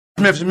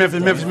Memphis,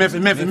 Memphis, Memphis, Memphis,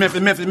 Memphis,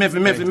 Memphis, Memphis,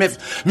 Memphis,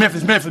 Memphis, Memphis,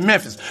 Memphis,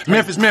 Memphis, Memphis,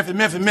 Memphis, Memphis,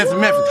 Memphis, Memphis,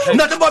 Memphis.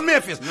 Nothing but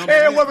Memphis.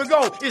 Everywhere we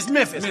go, it's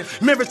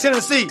Memphis. Memphis,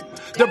 Tennessee,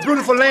 the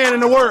beautiful land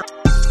in the world.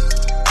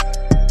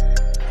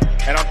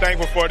 And I'm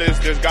thankful for this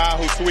guy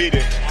who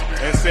tweeted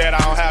and said, I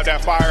don't have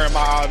that fire in my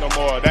eye no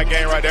more. That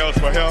game right there was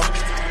for him.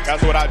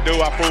 That's what I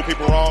do. I prove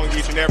people wrong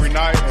each and every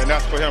night, and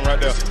that's for him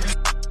right there.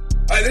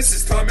 Hi, this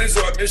is Tom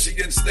Izzo at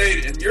Michigan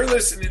State, and you're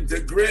listening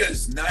to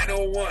Grizz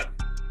 901.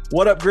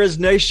 What up, Grizz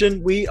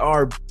Nation? We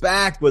are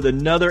back with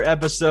another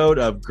episode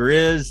of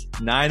Grizz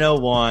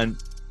 901.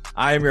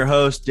 I am your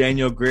host,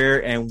 Daniel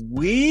Greer, and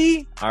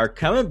we are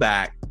coming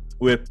back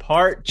with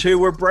part two.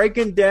 We're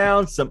breaking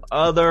down some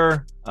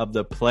other of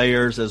the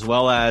players as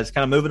well as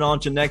kind of moving on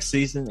to next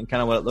season and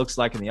kind of what it looks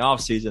like in the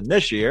offseason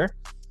this year.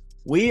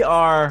 We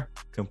are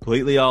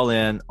completely all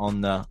in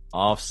on the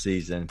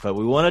offseason, but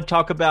we want to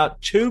talk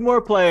about two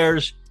more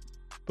players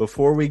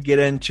before we get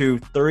into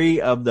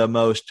three of the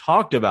most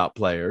talked about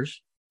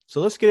players. So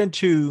let's get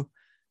into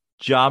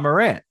Ja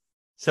Morant.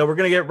 So we're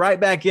going to get right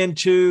back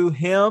into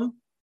him.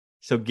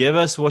 So give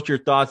us what your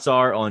thoughts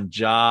are on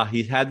Ja.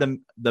 He had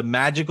the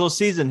magical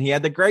season. He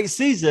had the great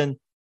season.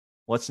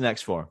 What's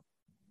next for him?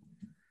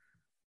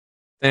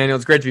 Daniel,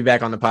 it's great to be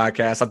back on the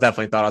podcast. I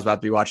definitely thought I was about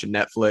to be watching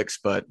Netflix,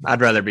 but I'd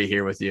rather be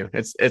here with you.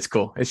 It's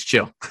cool. It's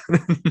chill.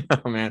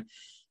 Oh, man.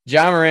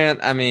 Ja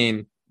Morant, I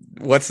mean,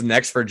 what's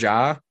next for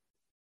Ja?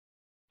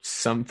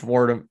 Some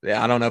form of,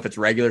 I don't know if it's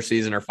regular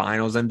season or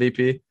finals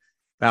MVP.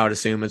 I would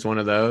assume it's one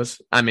of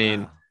those. I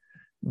mean,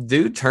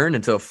 dude turned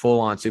into a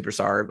full-on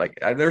superstar. Like,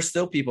 there's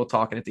still people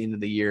talking at the end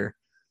of the year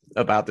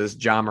about this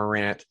Ja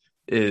Morant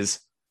is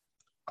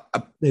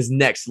his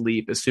next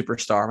leap is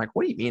superstar. I'm like,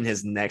 what do you mean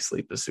his next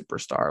leap is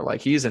superstar?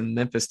 Like, he's in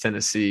Memphis,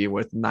 Tennessee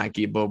with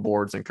Nike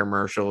billboards and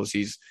commercials.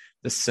 He's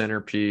the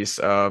centerpiece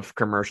of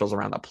commercials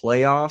around the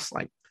playoffs.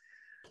 Like,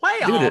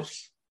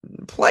 playoffs.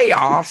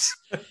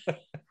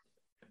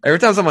 Every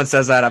time someone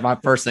says that, my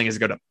first thing is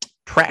go to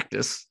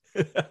practice.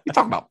 You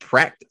talk about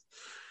practice.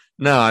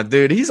 No,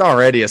 dude, he's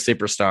already a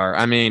superstar.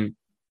 I mean,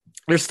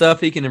 there's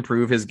stuff he can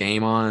improve his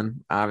game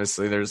on.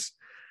 Obviously, there's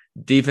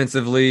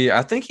defensively.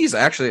 I think he's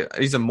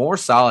a more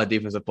solid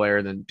defensive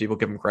player than people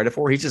give him credit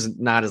for. He's just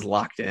not as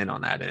locked in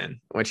on that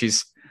end, which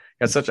he's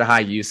got such a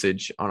high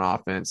usage on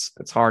offense.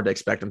 It's hard to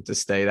expect him to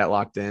stay that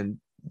locked in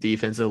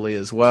defensively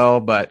as well.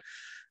 But,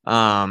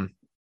 the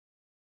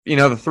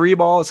three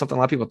ball is something a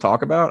lot of people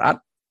talk about.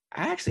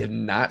 I actually have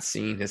not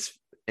seen his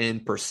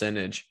end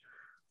percentage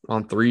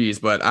on threes,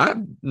 but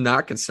I'm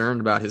not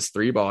concerned about his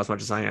three ball as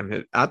much as I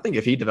am. I think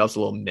if he develops a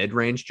little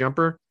mid-range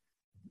jumper,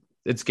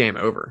 it's game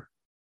over.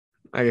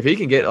 Like, if he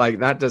can get like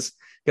that, just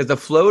because the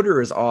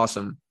floater is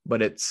awesome,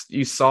 but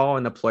you saw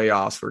in the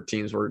playoffs where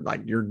teams were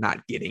like, you're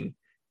not getting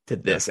to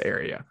this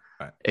area.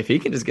 Right. If he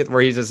can just get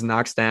where he just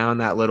knocks down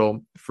that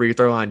little free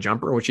throw line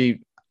jumper, which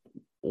he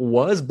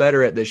was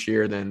better at this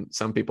year than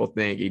some people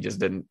think, he just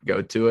didn't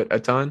go to it a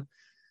ton,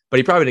 but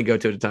he probably didn't go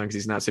to it a ton because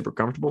he's not super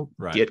comfortable.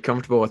 Right. Get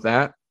comfortable with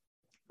that.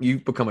 You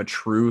become a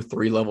true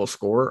 3-level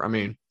scorer. I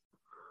mean,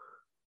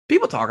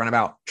 people talking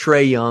about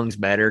Trae Young's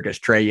better because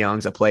Trae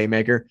Young's a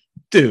playmaker.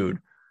 Dude,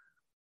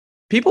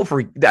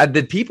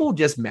 did people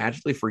just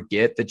magically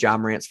forget that Ja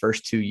Morant's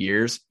first 2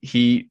 years,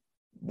 he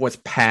was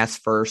pass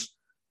first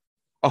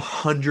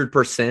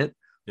 100%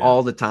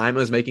 all the time.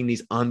 It was making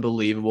these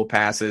unbelievable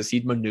passes.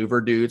 He'd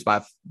maneuver dudes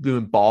by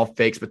doing ball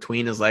fakes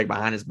between his leg,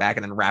 behind his back,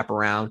 and then wrap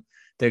around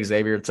to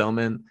Xavier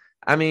Tillman.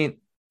 I mean,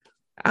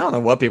 I don't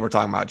know what people are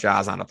talking about.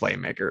 Ja's not a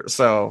playmaker.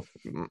 So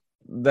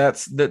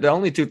that's the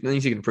only two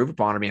things you can improve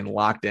upon are being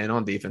locked in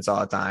on defense all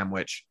the time,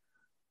 which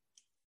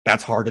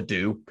that's hard to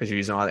do because you're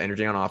using a lot of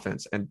energy on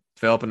offense and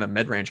developing the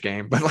mid-range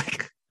game. But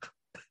like,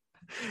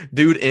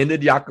 dude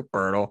ended Jakob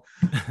Poeltl.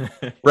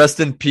 Rest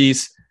in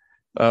peace.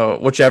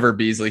 Whichever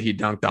Beasley he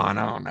dunked on.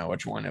 I don't know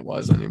which one it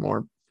was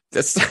anymore.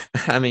 I think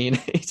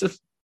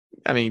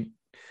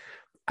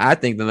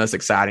the most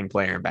exciting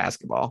player in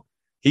basketball.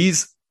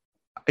 He's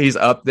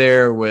up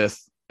there with,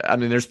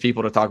 there's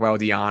people to talk about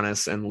with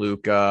Giannis and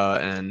Luka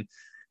and,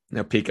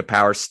 peak of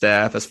power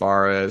Steph as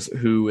far as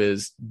who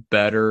is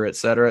better, et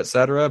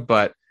cetera,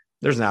 but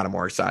there's not a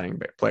more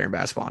exciting player in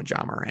basketball than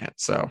Ja Morant.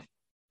 So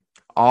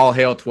all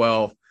hail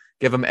 12,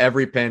 give him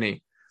every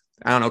penny.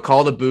 I don't know,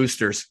 call the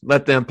boosters,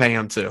 let them pay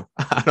him too.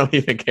 I don't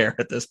even care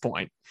at this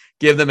point.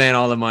 Give the man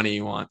all the money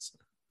he wants.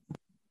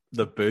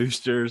 The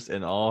boosters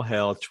and all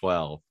hail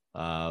 12.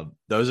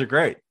 Those are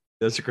great.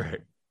 That's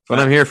what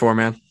I'm here for,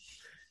 man.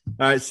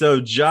 All right,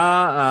 so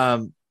Ja,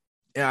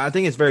 I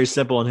think it's very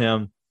simple in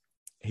him.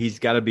 He's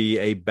got to be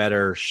a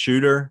better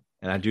shooter,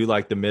 and I do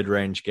like the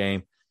mid-range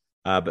game.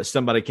 But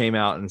somebody came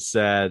out and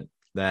said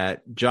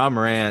that Ja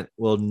Morant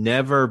will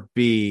never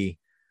be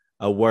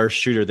a worse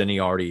shooter than he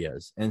already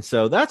is. And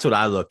so that's what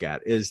I look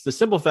at, is the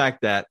simple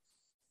fact that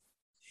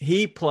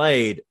he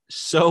played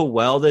so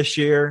well this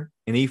year,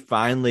 and he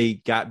finally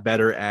got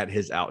better at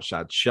his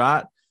outshot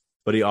shot,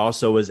 but he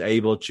also was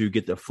able to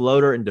get the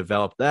floater and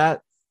develop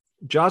that.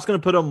 Ja's going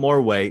to put on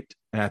more weight,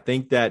 and I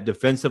think that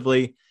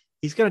defensively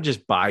he's going to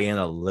just buy in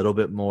a little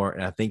bit more,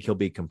 and I think he'll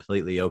be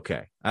completely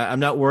okay. I'm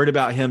not worried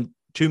about him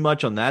too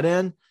much on that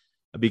end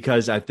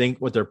because I think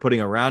what they're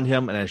putting around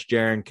him, and as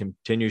Jaren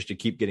continues to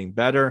keep getting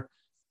better,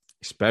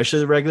 especially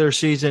the regular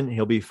season,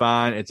 he'll be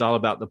fine. It's all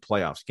about the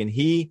playoffs. Can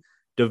he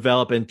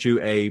develop into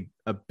a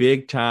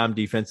big-time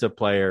defensive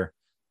player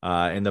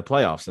in the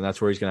playoffs? And that's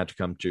where he's going to have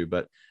to come to.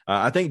 But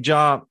I think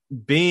Ja,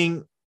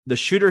 being the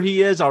shooter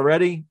he is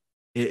already,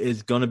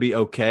 is going to be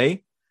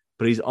okay,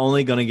 but he's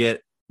only going to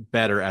get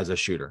better as a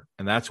shooter.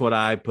 And that's what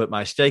I put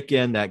my stake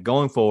in, that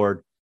going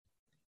forward,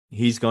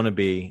 he's going to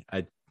be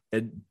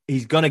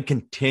he's going to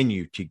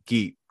continue to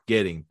keep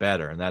getting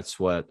better. And that's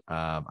what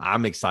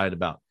I'm excited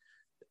about.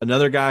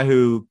 Another guy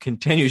who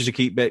continues to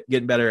keep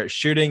getting better at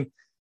shooting,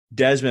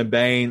 Desmond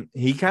Bane.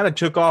 He kind of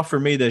took off for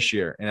me this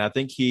year. And I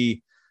think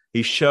he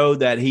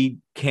showed that he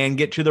can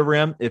get to the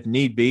rim if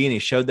need be. And he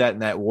showed that in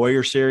that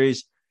Warrior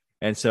series.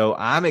 And so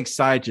I'm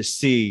excited to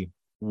see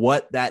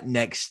what that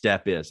next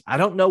step is. I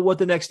don't know what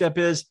the next step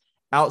is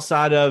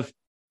outside of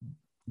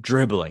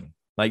dribbling.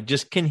 Like,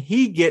 just can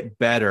he get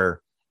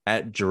better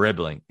at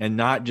dribbling and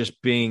not just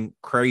being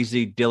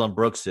crazy Dylan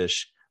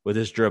Brooks-ish with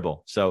his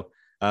dribble? So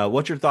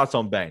what's your thoughts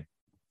on Bane?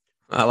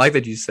 I like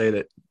that you say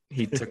that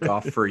he took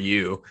off for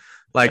you.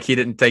 Like, he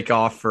didn't take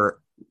off for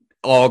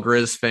all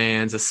Grizz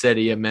fans, the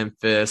city of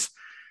Memphis,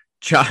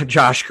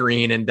 Josh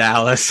Green in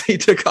Dallas. He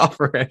took off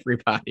for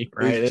everybody,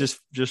 right?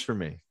 Just for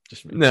me.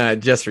 No,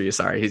 just for you.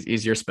 Sorry.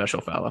 He's your special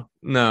fellow.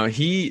 No,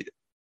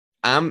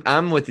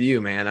 I'm with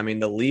you, man. I mean,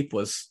 the leap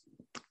was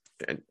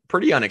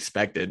pretty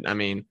unexpected. I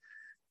mean,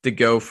 to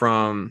go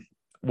from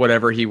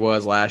whatever he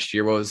was last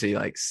year, what was he,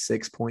 like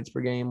 6 points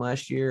per game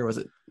last year? Was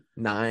it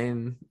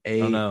 9, 8? I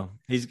don't know.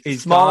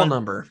 He's small gone,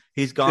 number.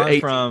 He's gone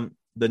from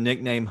the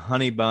nickname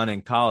Honey Bun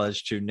in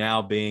college to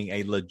now being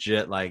a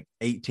legit like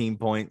 18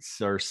 points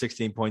or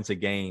 16 points a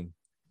game.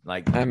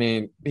 Like, I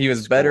mean, he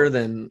was better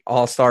than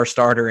all-star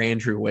starter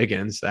Andrew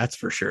Wiggins, that's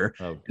for sure.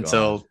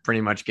 Until pretty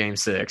much game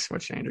 6,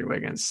 which Andrew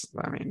Wiggins,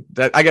 I mean,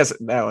 I guess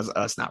that was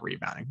us not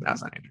rebounding. That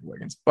was not Andrew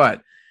Wiggins.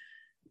 But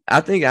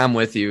I think I'm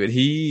with you.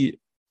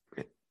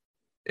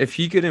 If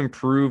he could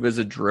improve as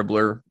a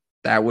dribbler,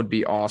 that would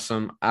be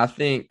awesome. I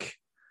think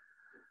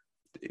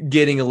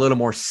getting a little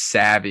more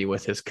savvy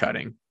with his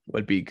cutting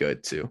would be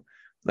good too.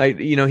 Like,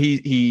 you know,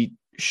 he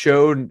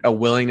showed a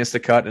willingness to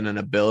cut and an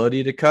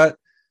ability to cut,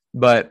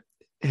 but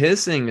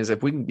his thing is,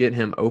 if we can get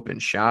him open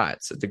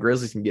shots, if the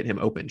Grizzlies can get him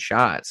open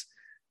shots,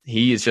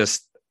 he is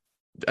just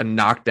a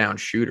knockdown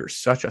shooter,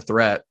 such a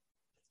threat.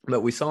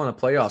 But we saw in the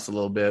playoffs a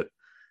little bit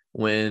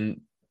when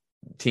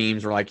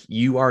teams were like,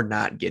 you are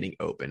not getting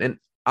open. And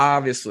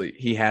obviously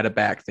he had a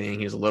back thing.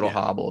 He was a little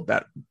hobbled.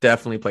 That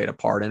definitely played a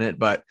part in it.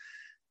 But,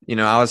 you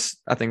know,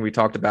 I think we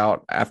talked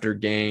about after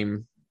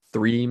game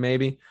 3,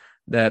 maybe,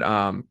 that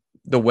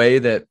the way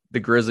that the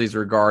Grizzlies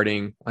were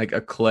guarding like a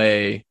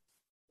Klay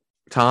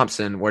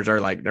Thompson, which are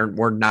like,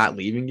 we're not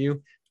leaving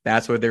you.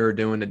 That's what they were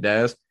doing to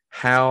Dez.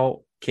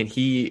 How can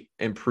he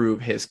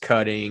improve his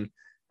cutting,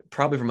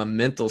 probably from a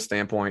mental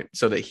standpoint,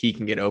 so that he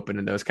can get open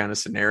in those kind of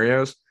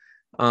scenarios?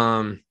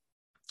 You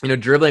know,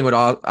 dribbling would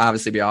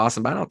obviously be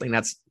awesome, but I don't think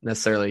that's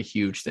necessarily a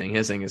huge thing.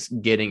 His thing is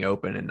getting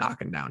open and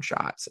knocking down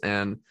shots.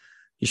 And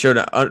he showed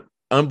an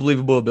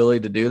unbelievable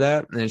ability to do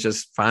that. And it's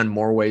just find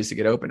more ways to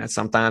get open. And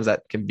sometimes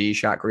that can be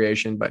shot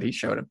creation, but he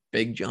showed a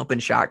big jump in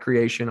shot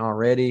creation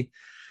already.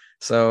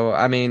 So,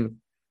 I mean,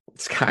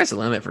 sky's the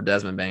limit for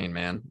Desmond Bane,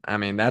 man. I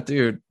mean, that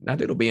dude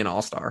will be an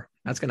all-star.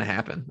 That's going to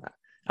happen.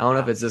 I don't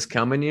know if it's this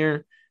coming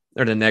year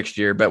or the next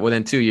year, but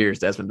within 2 years,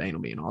 Desmond Bane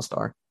will be an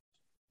all-star.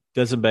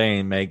 Desmond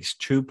Bane makes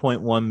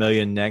 $2.1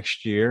 million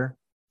next year,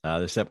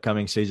 this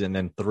upcoming season,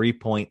 and then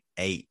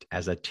 3.8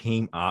 as a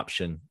team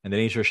option, and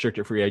then he's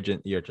restricted free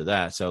agent the year to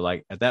that. So,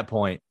 like, at that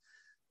point,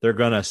 they're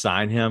going to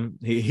sign him.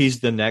 He's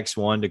the next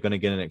one to going to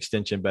get an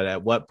extension. But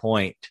at what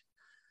point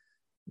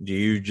do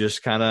you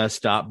just kind of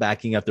stop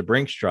backing up the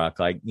Brinks truck?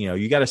 Like, you know,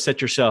 you got to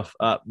set yourself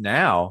up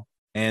now,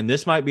 and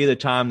this might be the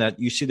time that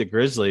you see the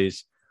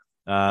Grizzlies.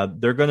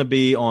 They're going to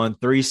be on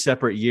 3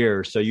 separate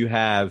years. So you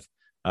have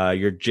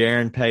your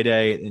Jaren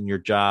payday and your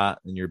Ja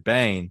and your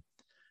Bane.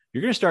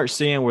 You're going to start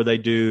seeing where they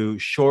do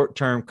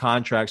short-term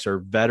contracts or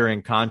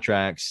veteran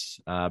contracts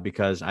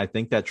because I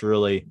think that's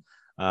really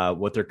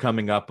what they're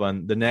coming up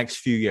on the next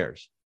few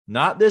years.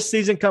 Not this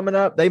season coming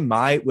up. They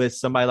might with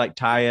somebody like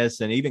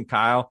Tyus and even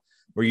Kyle,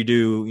 where you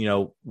do, you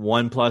know,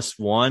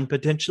 1+1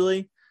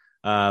 potentially,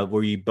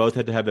 where you both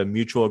have to have a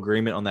mutual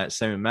agreement on that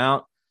same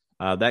amount.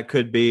 That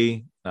could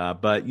be,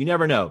 but you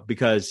never know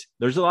because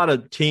there's a lot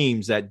of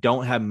teams that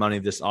don't have money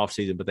this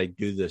offseason, but they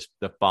do this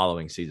the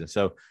following season.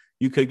 So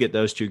you could get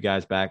those two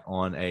guys back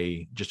on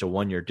just a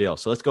 1-year deal.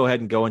 So let's go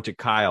ahead and go into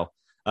Kyle.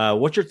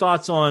 What's your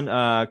thoughts on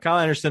Kyle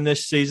Anderson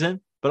this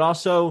season, but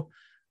also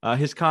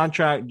his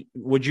contract?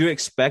 Would you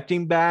expect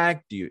him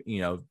back? Do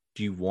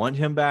you want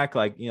him back?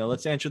 Like, you know,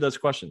 let's answer those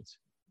questions.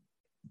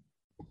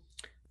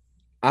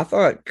 I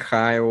thought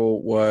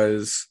Kyle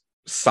was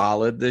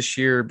solid this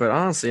year, but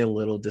honestly a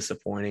little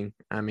disappointing.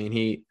 I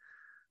mean,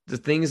 the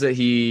things that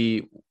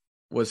he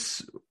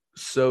was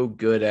so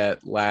good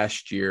at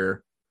last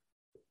year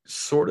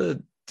sort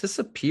of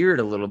disappeared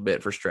a little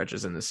bit for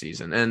stretches in the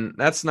season. And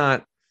that's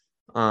not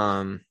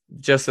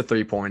just the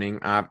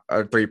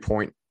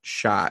 3-point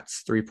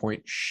shots,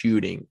 3-point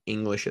shooting.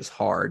 English is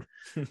hard.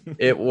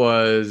 It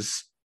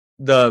was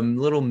the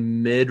little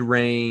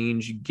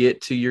mid-range,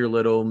 get to your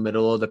little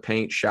middle of the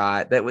paint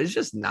shot that was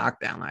just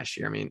knocked down last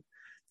year. I mean,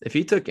 if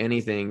he took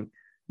anything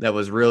that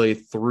was really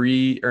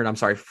free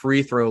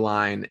throw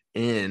line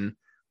in,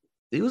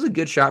 it was a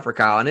good shot for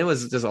Kyle. And it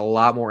was just a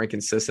lot more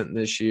inconsistent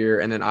this year.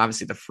 And then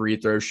obviously the free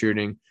throw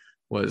shooting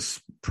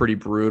was pretty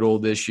brutal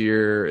this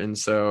year. And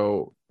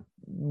so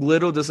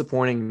little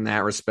disappointing in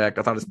that respect.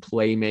 I thought his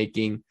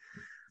playmaking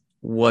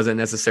wasn't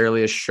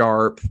necessarily as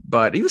sharp,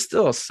 but he was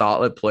still a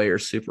solid player,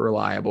 super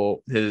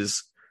reliable.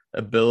 His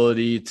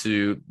ability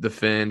to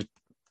defend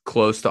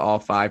close to all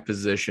 5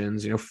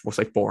 positions, was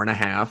like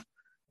 4.5,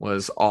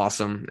 was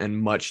awesome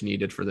and much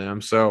needed for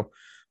them. So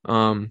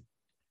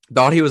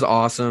thought he was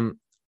awesome.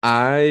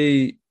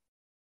 I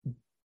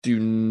do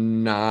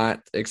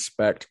not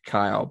expect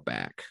Kyle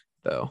back,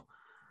 though.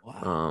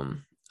 Wow.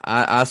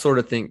 I sort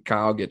of think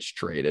Kyle gets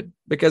traded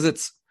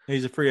because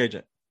he's a free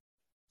agent.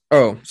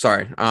 Oh,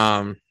 sorry.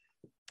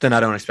 Then I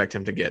don't expect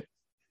him to get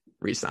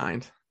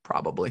re-signed,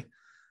 probably,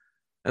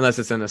 unless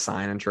it's in a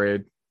sign and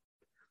trade.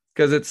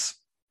 Because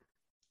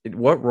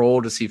what role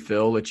does he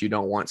fill that you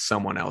don't want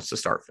someone else to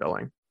start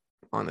filling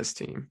on this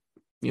team?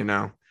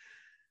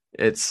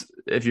 It's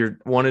if you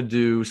want to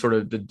do sort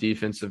of the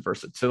defensive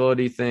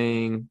versatility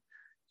thing,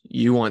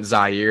 you want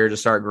Zaire to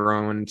start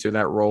growing into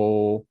that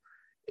role.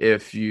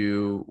 If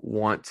you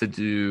want to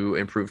do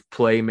improved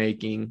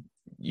playmaking,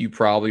 you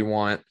probably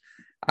want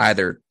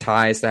either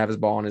Tyus to have his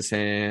ball in his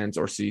hands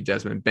or see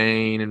Desmond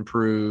Bane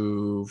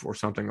improve or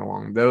something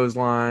along those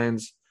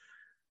lines.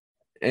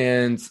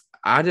 And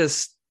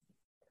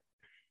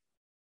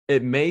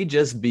it may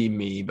just be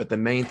me, but the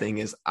main thing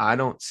is I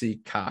don't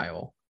see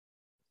Kyle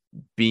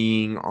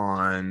being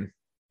on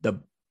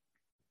the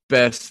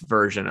best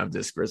version of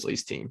this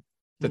Grizzlies team,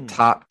 the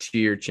top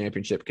tier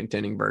championship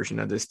contending version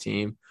of this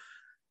team,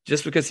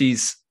 just because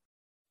he's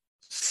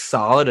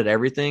solid at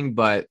everything.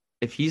 But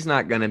if he's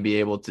not going to be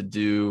able to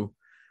do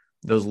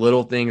those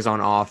little things on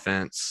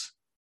offense,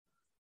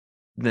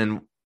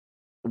 then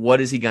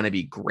what is he going to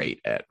be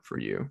great at for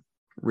you,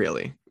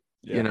 really?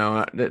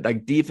 Yeah.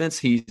 Like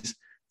defense,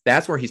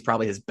 that's where he's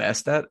probably his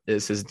best at,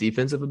 is his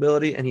defensive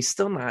ability. And he's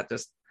still not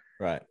just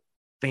right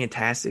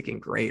fantastic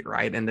and great,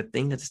 right? And the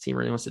thing that this team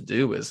really wants to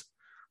do is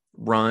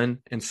run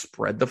and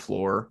spread the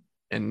floor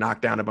and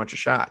knock down a bunch of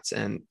shots.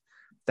 And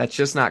that's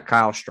just not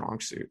Kyle's strong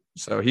suit.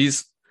 So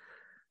he's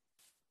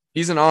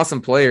an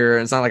awesome player.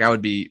 And it's not like I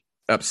would be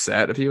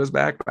upset if he was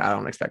back, but I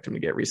don't expect him to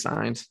get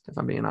re-signed, if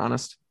I'm being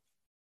honest.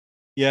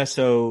 Yeah,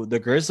 so the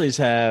Grizzlies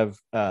have,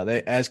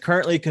 they as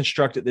currently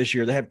constructed this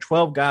year, they have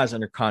 12 guys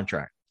under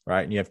contract,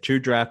 right? And you have 2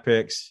 draft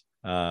picks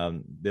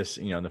in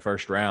the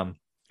first round.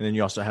 And then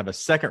you also have a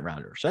second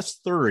rounder. So that's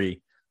 3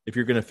 if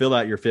you're going to fill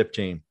out your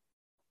 15.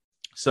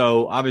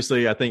 So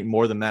obviously, I think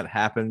more than that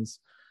happens.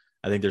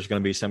 I think there's going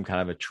to be some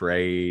kind of a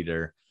trade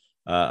or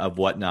of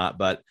whatnot.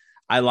 But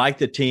I like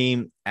the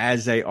team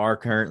as they are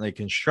currently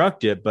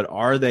constructed. But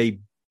are they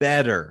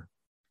better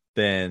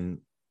than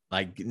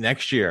like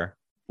next year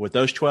with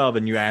those 12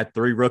 and you add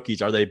 3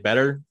 rookies? Are they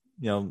better,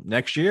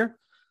 next year?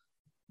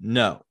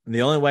 No. And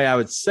the only way I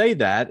would say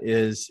that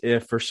is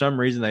if for some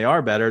reason they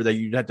are better, that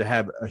you'd have to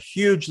have a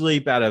huge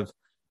leap out of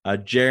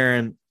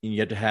Jaren, and you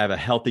have to have a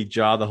healthy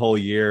jaw the whole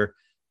year.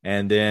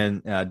 And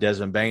then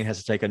Desmond Bane has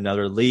to take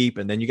another leap.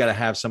 And then you got to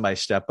have somebody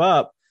step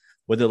up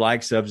with the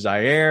likes of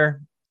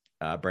Zaire,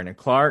 Brandon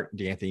Clark,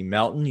 D'Anthony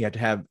Melton. You have to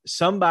have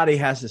somebody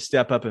has to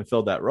step up and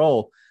fill that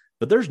role.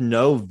 But there's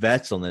no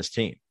vets on this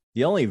team.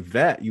 The only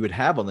vet you would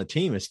have on the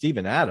team is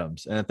Steven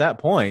Adams. And at that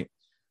point,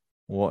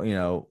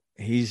 well,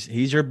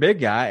 he's your big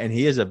guy and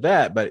he is a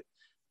vet, but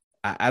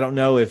I don't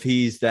know if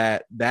he's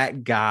that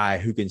guy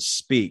who can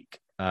speak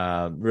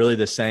really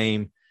the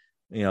same,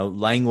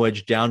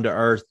 language, down to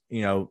earth,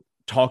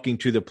 talking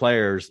to the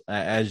players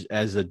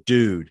as a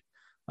dude.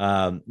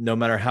 No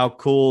matter how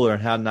cool or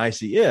how nice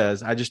he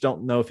is, I just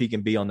don't know if he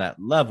can be on that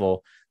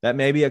level that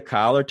maybe a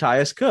Kyle or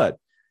Tyus could.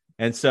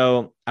 And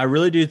so I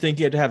really do think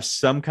you have to have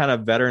some kind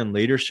of veteran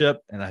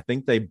leadership. And I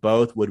think they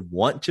both would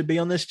want to be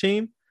on this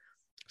team.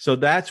 So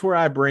that's where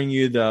I bring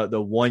you the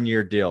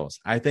 1-year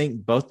deals. I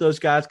think both those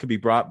guys could be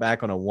brought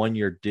back on a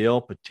 1-year deal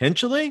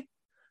potentially.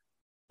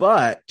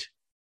 But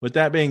with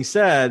that being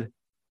said,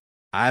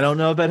 I don't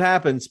know if it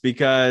happens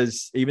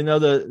because even though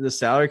the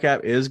salary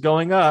cap is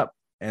going up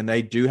and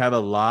they do have a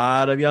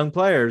lot of young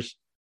players,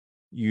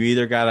 you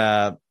either got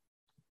to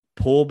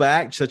pull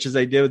back, such as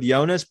they did with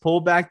Jonas, pull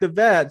back the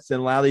vets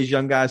and allow these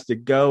young guys to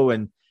go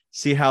and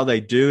see how they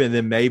do. And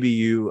then maybe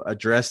you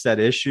address that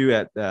issue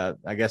at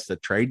the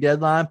trade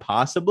deadline,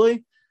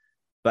 possibly.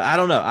 But I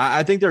don't know.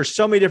 I think there's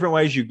so many different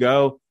ways you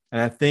go.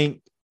 And I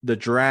think the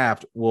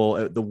draft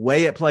the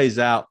way it plays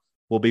out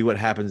will be what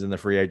happens in the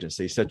free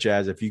agency, such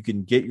as if you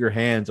can get your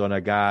hands on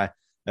a guy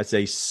that's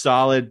a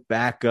solid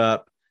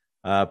backup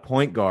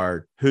point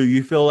guard who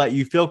you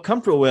feel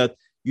comfortable with,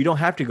 you don't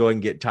have to go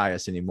and get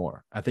Tyus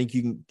anymore. I think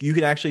you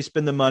can actually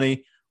spend the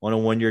money on a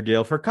 1-year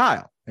deal for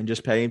Kyle and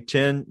just pay him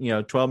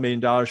 $12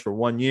 million for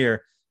 1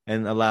 year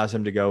and allows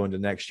him to go into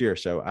next year.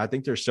 So I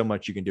think there's so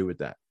much you can do with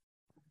that.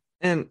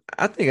 And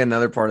I think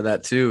another part of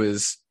that too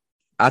is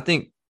I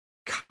think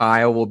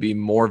Kyle will be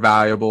more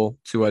valuable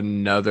to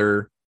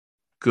another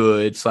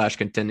good /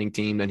 contending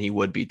team than he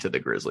would be to the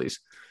Grizzlies.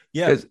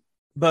 Yeah.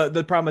 But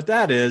the problem with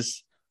that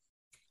is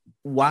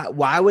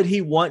why would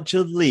he want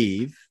to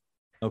leave?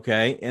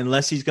 Okay.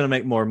 Unless he's going to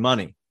make more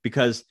money,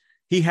 because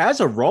he has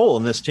a role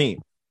in this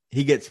team.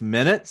 He gets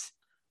minutes.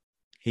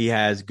 He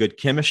has good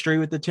chemistry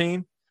with the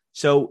team.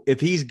 So if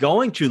he's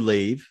going to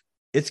leave,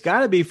 it's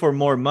got to be for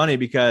more money,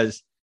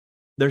 because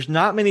there's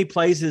not many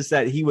places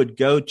that he would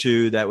go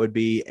to that would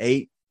be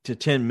 8 to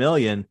 10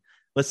 million.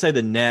 Let's say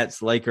the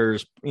Nets,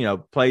 Lakers,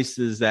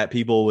 places that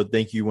people would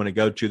think you want to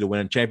go to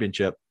win a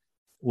championship.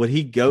 Would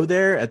he go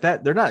there at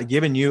that? They're not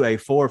giving you a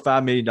 $4 or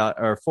 $5 million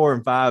or 4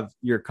 and 5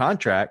 year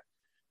contract.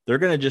 They're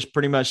going to just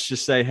pretty much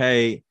just say,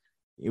 hey,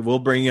 we'll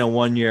bring you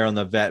 1 year on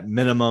the vet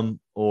minimum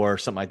or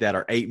something like that,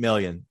 or 8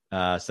 million.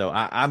 So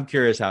I'm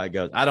curious how it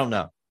goes. I don't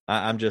know.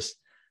 I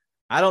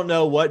don't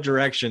know what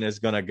direction is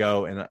going to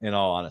go in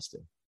all honesty.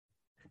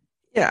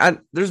 Yeah,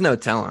 there's no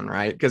telling,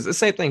 right? Because the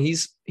same thing,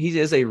 he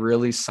is a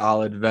really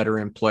solid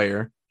veteran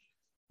player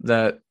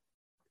that,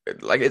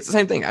 like, it's the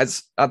same thing.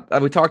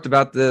 We talked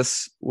about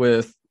this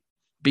with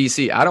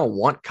BC. I don't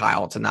want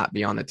Kyle to not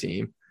be on the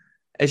team.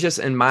 It's just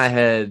in my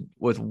head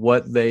with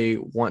what they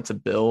want to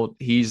build,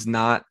 he's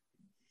not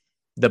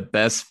the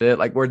best fit.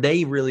 Like, where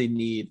they really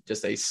need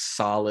just a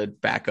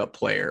solid backup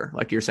player,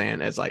 like you're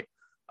saying, as like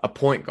a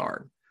point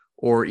guard,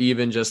 or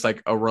even just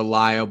like a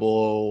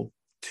reliable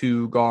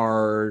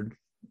 2-guard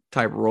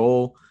type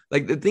role.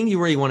 Like, the thing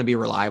you really want to be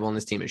reliable on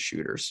this team is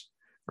shooters,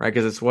 right?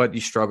 Because it's what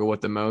you struggle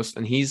with the most.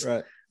 And he's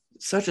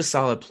such a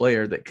solid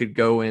player that could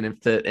go in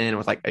and fit in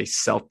with like a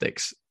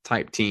Celtics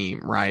type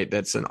team, right?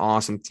 That's an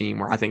awesome team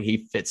where I think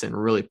he fits in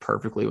really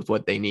perfectly with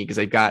what they need, because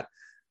they've got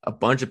a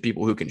bunch of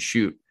people who can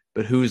shoot,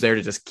 but who's there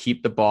to just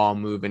keep the ball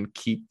moving,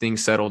 keep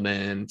things settled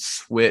in,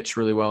 switch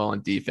really well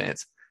on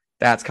defense.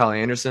 That's Kyle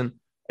Anderson.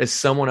 Is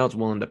someone else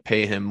willing to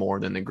pay him more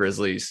than the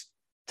Grizzlies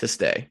to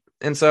stay?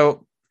 And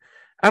so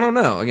I don't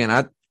know.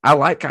 Again, I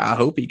like Kyle. I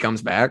hope he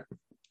comes back.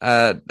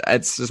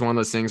 It's just one of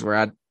those things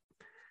where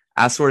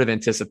I sort of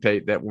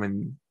anticipate that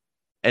when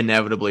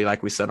inevitably,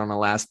 like we said on the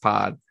last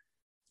pod,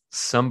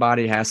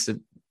 somebody has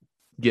to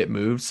get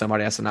moved,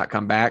 somebody has to not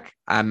come back.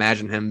 I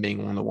imagine him being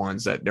one of the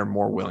ones that they're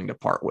more willing to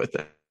part with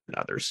than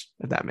others,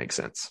 if that makes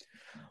sense.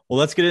 Well,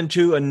 let's get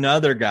into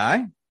another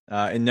guy.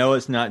 And no,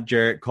 it's not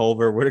Jarrett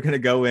Culver. We're going to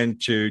go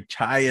into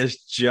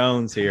Tyus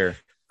Jones here.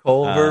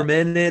 Culver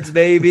minutes,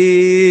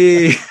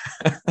 baby.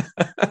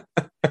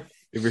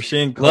 If you're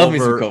seeing Culver, love me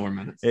some Culver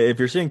minutes. If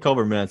you're seeing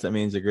Culver minutes, that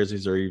means the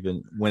Grizzlies are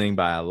even winning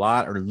by a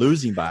lot or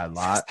losing by a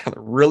lot. It's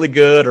either really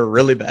good or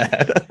really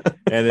bad.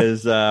 And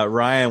as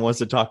Ryan wants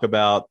to talk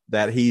about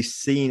that, he's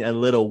seen a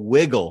little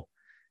wiggle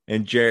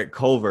in Jarrett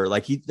Culver.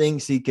 Like, he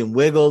thinks he can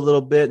wiggle a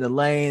little bit in the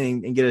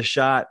lane and get a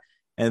shot.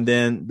 And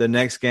then the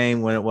next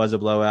game, when it was a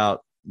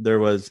blowout, there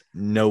was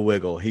no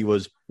wiggle. He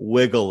was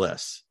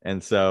wiggleless.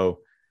 And so,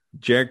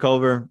 Jarrett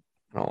Culver,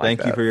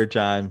 thank you for your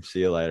time. See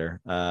you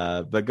later.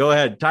 But go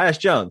ahead. Tyus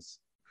Jones.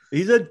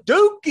 He's a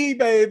dookie,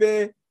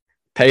 baby.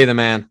 Pay the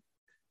man.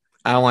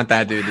 I want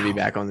that dude to be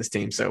back on this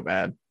team so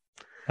bad.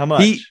 How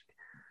much?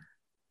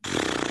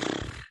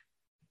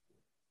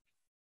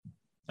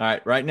 All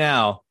right. Right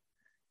now,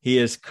 he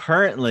is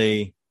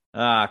currently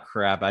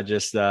crap. I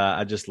just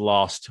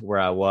lost where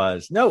I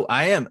was. No,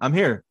 I'm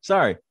here.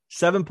 Sorry.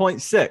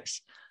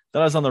 7.6. Thought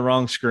I was on the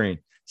wrong screen.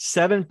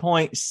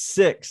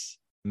 7.6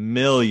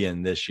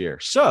 million this year.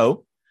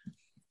 So,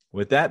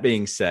 with that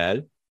being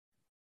said,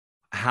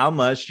 how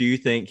much do you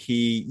think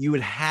you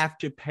would have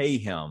to pay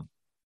him?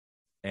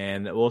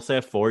 And we'll say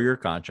a 4-year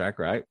contract,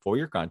 right?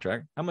 4-year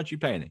contract. How much you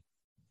paying him?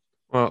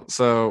 Well,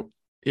 so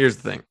here's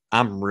the thing.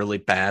 I'm really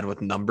bad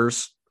with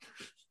numbers.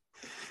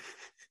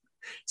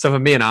 So if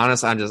I'm being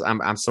honest,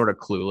 I'm sort of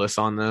clueless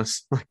on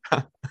this.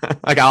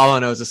 Like, all I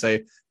know is to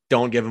say,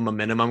 don't give him a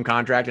minimum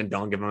contract and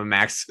don't give him a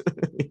max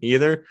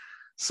either.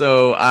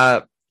 So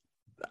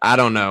I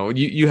don't know.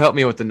 You help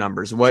me with the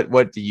numbers.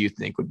 What do you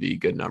think would be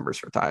good numbers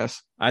for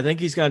Tyus? I think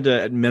he's going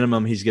to, at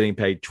minimum, he's getting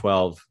paid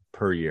 12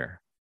 per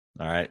year.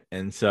 All right.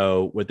 And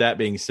so with that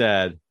being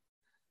said,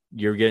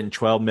 you're getting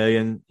 12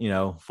 million,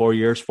 4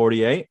 years,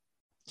 48.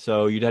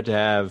 So you'd have to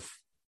have,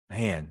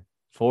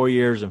 4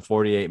 years and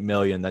 48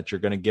 million that you're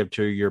going to give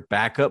to your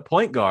backup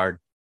point guard.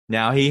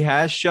 Now, he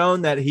has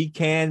shown that he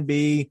can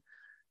be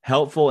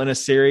helpful in a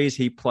series.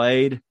 He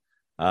played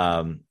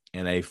in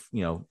a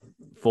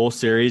full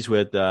series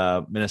with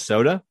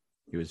Minnesota.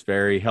 He was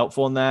very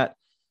helpful in that,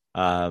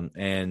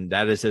 and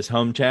that is his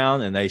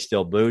hometown, and they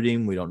still booed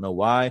him. We don't know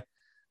why,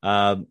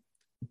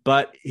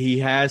 but he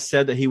has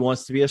said that he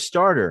wants to be a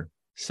starter.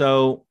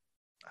 So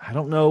I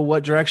don't know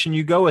what direction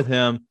you go with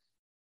him,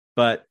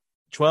 but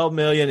 12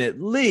 million at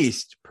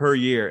least per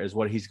year is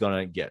what he's going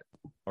to get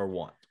or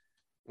want.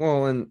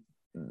 Well, and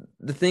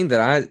the thing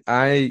that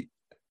I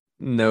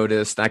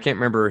noticed, I can't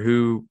remember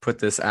who put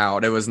this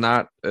out. It was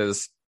not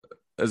as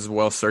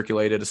well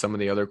circulated as some of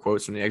the other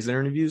quotes from the exit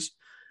interviews,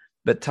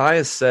 but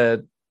Tyus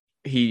said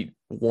he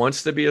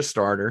wants to be a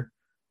starter,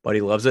 but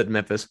he loves it in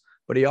Memphis.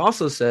 But he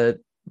also said,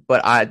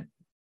 but I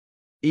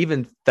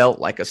even felt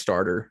like a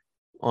starter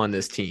on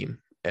this team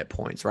at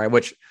points, right?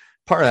 Which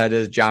part of that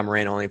is Ja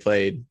Morant only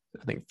played,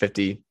 I think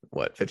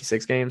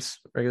 56 games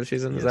regular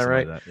season. Is that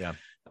right? Yeah.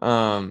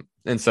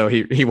 And so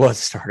he was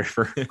a starter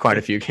for quite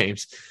a few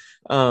games.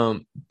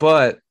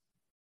 But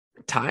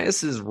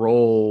Tyus's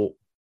role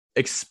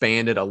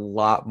expanded a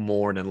lot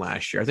more than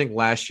last year. I think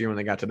last year when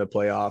they got to the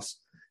playoffs,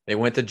 they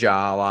went to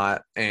Ja a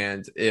lot,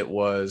 and it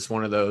was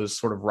one of those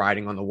sort of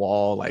writing on the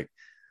wall, like,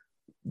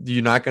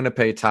 you're not going to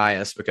pay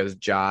Tyus because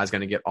Ja is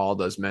going to get all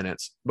those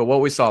minutes. But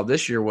what we saw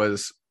this year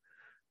was,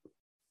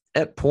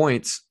 at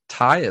points,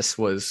 Tyus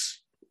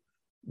was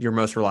your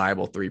most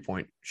reliable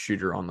three-point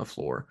shooter on the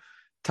floor.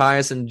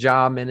 Tyus and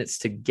Ja minutes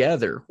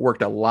together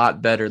worked a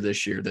lot better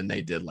this year than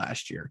they did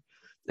last year.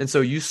 And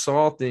so you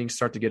saw things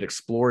start to get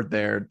explored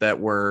there that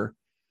were,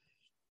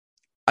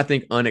 I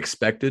think,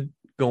 unexpected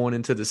going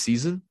into the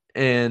season.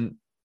 And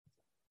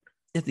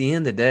at the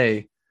end of the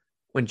day,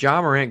 when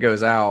Ja Morant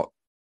goes out,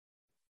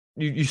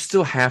 you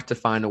still have to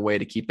find a way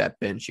to keep that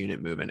bench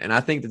unit moving. And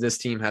I think that this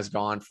team has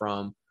gone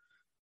from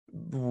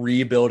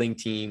rebuilding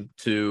team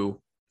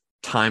to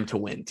time to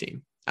win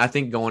team. I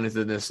think going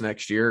into this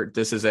next year,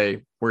 this is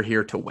we're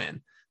here to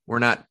win. We're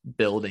not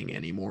building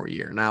any more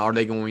year. Now, are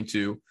they going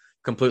to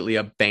completely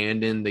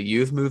abandon the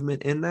youth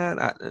movement in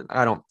that?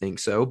 I don't think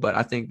so, but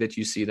I think that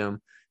you see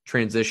them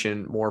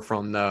transition more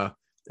from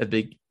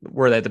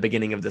where at the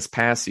beginning of this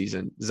past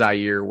season,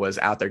 Zaire was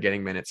out there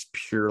getting minutes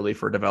purely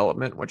for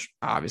development, which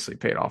obviously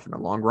paid off in the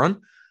long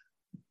run.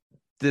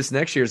 This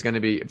next year is going to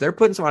be, if they're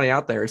putting somebody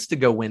out there, it's to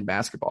go win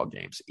basketball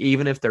games,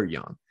 even if they're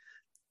young.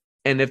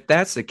 And if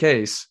that's the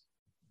case,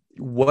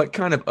 what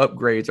kind of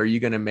upgrades are you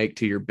going to make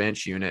to your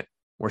bench unit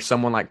where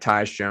someone like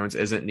Tyus Jones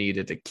isn't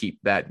needed to keep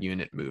that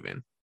unit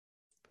moving?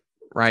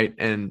 Right.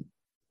 And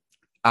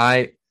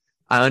I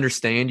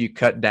understand you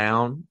cut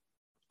down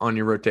on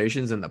your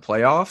rotations in the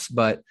playoffs,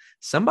 but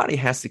somebody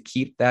has to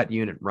keep that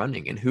unit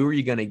running. And who are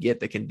you going to get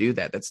that can do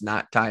that? That's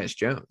not Tyus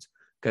Jones.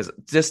 Because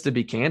just to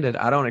be candid,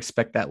 I don't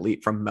expect that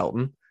leap from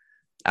Melton.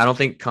 I don't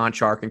think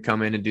Conchar can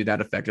come in and do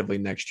that effectively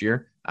next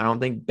year. I don't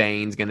think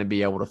Bane's going to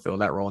be able to fill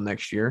that role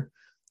next year.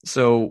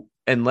 So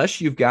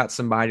unless you've got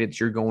somebody that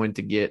you're going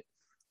to get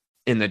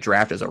in the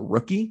draft as a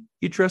rookie,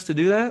 you trust to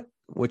do that,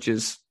 which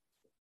is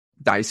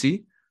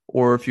dicey.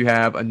 Or if you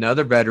have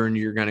another veteran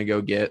you're going to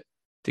go get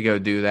to go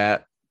do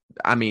that,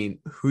 I mean,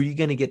 who are you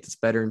going to get that's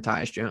better than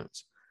Tyus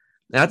Jones?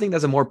 And I think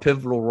that's a more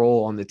pivotal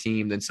role on the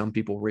team than some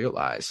people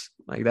realize.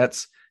 Like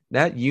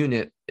that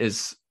unit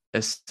is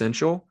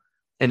essential,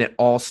 and it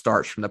all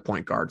starts from the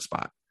point guard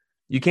spot.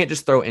 You can't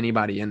just throw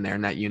anybody in there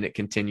and that unit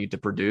continue to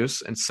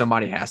produce, and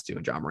somebody has to,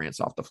 and Ja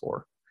Morant's off the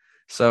floor.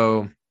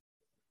 So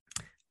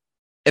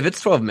if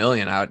it's $12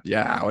 million,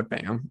 I would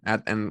pay him.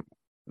 And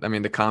I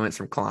mean, the comments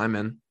from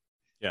Kleiman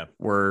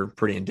were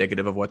pretty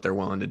indicative of what they're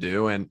willing to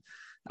do. And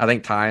I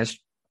think Tyus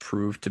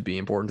proved to be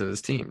important to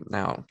this team.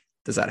 Now,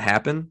 does that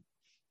happen?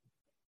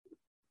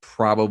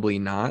 Probably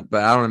not,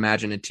 but I don't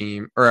imagine a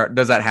team, or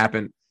does that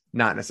happen?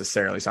 Not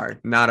necessarily. Sorry,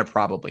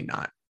 probably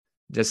not.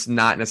 Just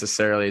not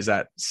necessarily is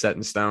that set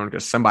in stone,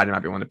 because somebody might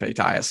be willing to pay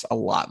Tyus a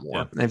lot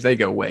more. And if they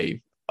go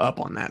way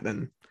up on that,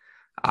 then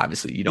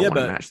obviously you don't want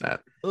to match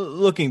that.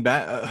 Looking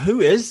back,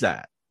 who is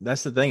that?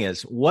 That's the thing,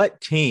 is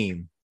what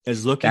team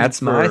is looking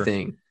That's my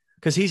thing.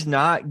 Because he's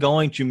not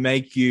going to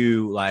make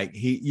you like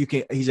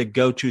he's a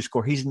go-to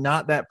scorer. He's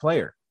not that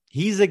player.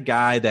 He's a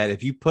guy that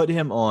if you put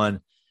him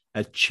on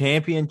a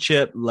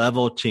championship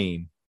level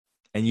team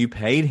and you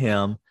paid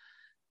him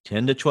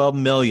 10 to 12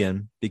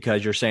 million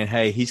because you're saying,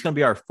 hey, he's going to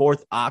be our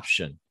fourth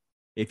option.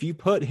 If you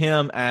put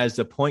him as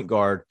the point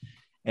guard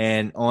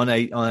and on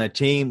a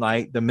team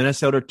like the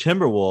Minnesota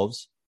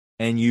Timberwolves,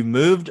 and you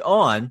moved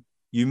on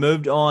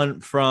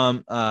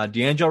from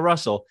D'Angelo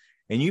Russell,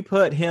 and you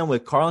put him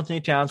with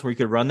Karl-Anthony Towns, where he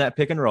could run that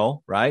pick and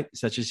roll, right,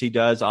 such as he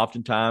does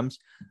oftentimes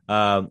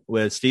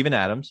with Steven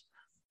Adams.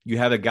 You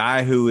have a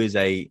guy who is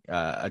a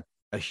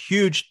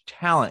huge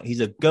talent. He's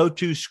a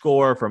go-to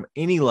scorer from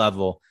any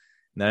level,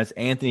 and that's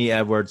Anthony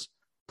Edwards.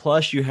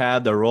 Plus, you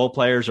have the role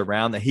players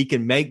around that he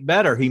can make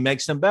better. He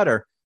makes them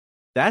better.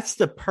 That's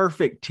the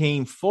perfect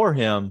team for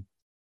him.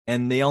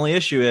 And the only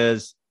issue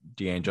is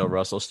D'Angelo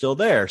Russell's still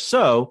there.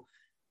 So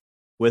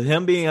with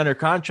him being under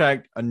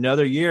contract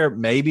another year,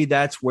 maybe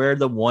that's where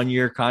the 1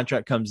 year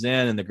contract comes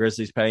in, and the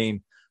Grizzlies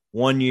paying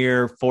 1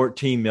 year,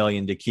 $14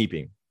 million to keep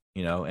him,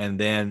 and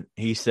then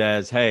he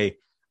says, hey,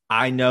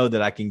 I know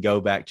that I can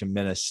go back to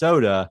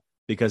Minnesota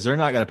because they're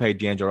not going to pay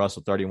D'Angelo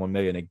Russell $31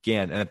 million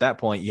again. And at that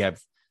point, you have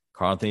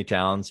Karl-Anthony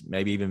Towns,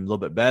 maybe even a little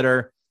bit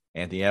better,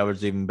 Anthony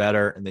Edwards even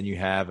better, and then you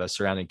have a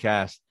surrounding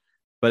cast.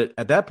 But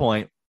at that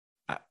point,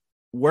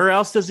 where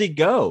else does he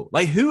go?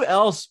 Like, who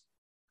else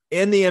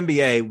in the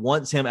NBA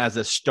wants him as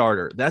a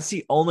starter? That's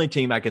the only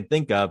team I can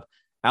think of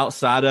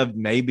outside of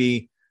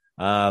maybe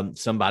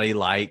somebody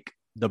like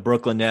the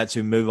Brooklyn Nets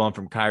who move on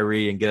from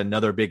Kyrie and get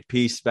another big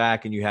piece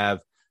back, and you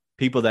have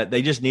people that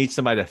they just need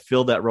somebody to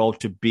fill that role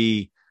to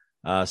be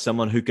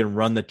someone who can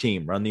run the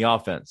team, run the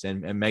offense,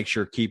 and make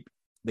sure keep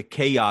the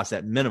chaos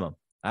at minimum.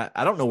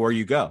 I don't know where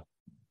you go.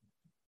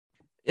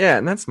 Yeah,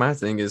 and that's my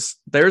thing is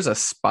there's a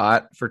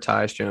spot for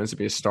Tyus Jones to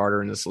be a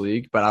starter in this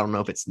league, but I don't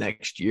know if it's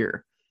next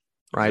year,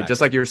 right? Exactly.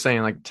 Just like you were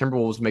saying, like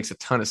Timberwolves makes a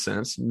ton of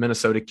sense.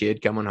 Minnesota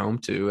kid coming home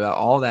too.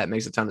 All that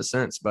makes a ton of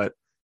sense, but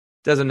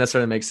doesn't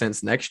necessarily make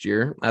sense next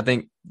year. I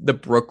think the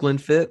Brooklyn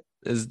fit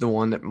is the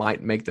one that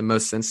might make the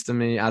most sense to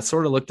me. I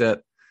sort of looked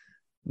at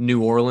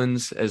New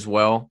Orleans as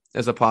well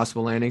as a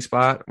possible landing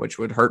spot, which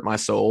would hurt my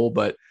soul,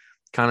 but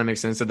kind of makes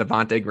sense. The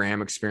Devontae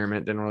Graham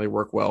experiment didn't really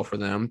work well for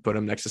them. Put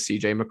him next to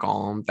CJ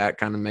McCollum. That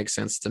kind of makes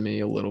sense to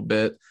me a little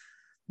bit.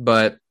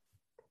 But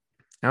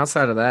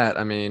outside of that,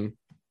 I mean,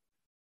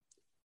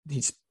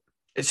 it's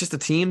just the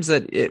teams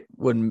that it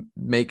would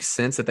make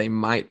sense that they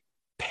might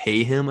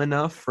pay him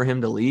enough for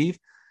him to leave.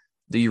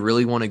 Do you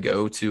really want to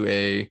go to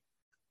a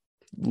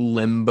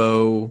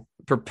limbo,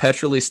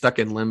 perpetually stuck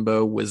in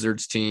limbo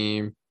Wizards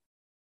team?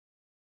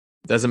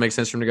 Doesn't make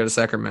sense for him to go to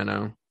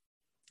Sacramento.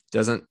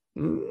 Doesn't.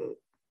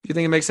 Do you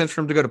think it makes sense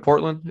for him to go to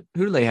Portland?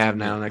 Who do they have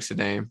now next to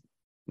Dame?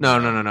 No.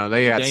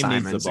 They got Dame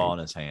Simons. needs the ball in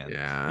his hand.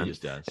 Yeah, He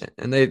just does.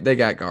 and they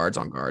got guards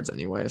on guards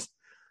anyways.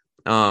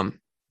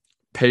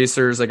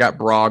 Pacers, they got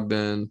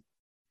Brogdon.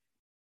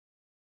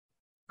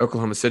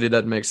 Oklahoma City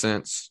doesn't make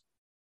sense.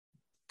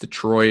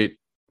 Detroit,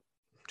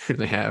 who do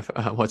they have?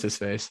 What's his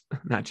face?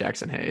 Not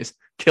Jackson Hayes.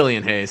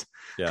 Killian Hayes.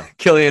 Yeah.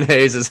 Killian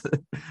Hayes is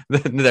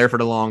there for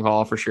the long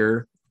haul for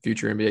sure.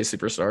 Future NBA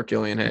superstar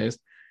Killian Hayes.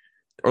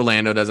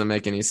 Orlando doesn't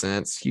make any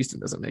sense. Houston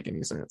doesn't make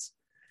any sense.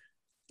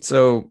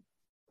 So,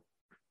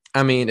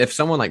 I mean, if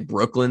someone like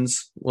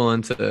Brooklyn's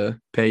willing to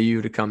pay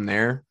you to come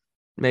there,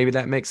 maybe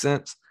that makes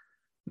sense.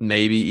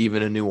 Maybe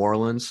even a New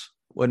Orleans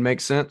would make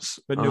sense.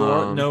 But New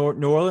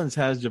Orleans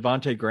has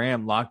Devontae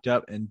Graham locked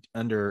up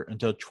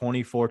until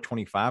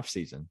 24-25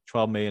 season,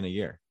 $12 million a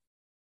year.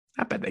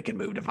 I bet they can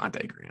move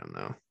Devontae Graham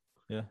though.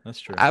 Yeah, that's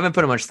true. I haven't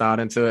put much thought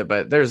into it,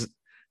 but there's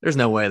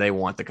no way they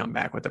want to come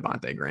back with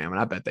Devontae Graham,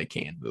 and I bet they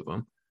can move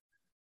him.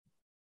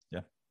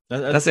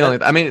 That's the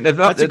only. I mean,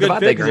 that's a good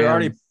fit.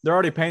 Graham, they're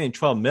already paying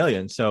 $12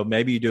 million, so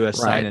maybe you do a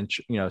sign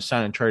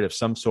and trade of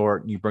some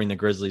sort, and you bring the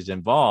Grizzlies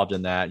involved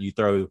in that. You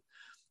throw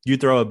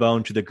a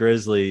bone to the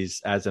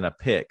Grizzlies as in a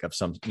pick of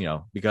some,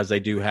 because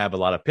they do have a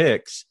lot of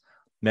picks.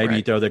 Maybe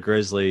you throw the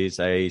Grizzlies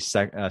a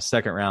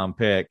second round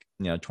pick,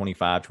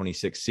 25,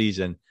 26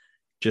 season,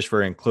 just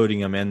for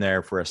including them in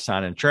there for a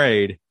sign and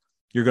trade.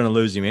 You're going to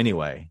lose him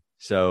anyway,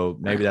 so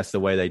maybe that's the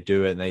way they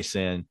do it, and they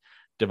send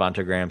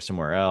Devontae Graham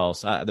somewhere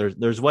else.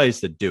 There's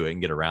ways to do it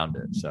and get around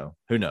it. So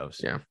who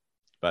knows? Yeah.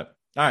 But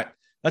all right,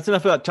 that's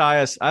enough about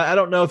Tyus. I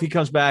don't know if he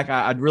comes back.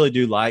 I really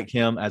do like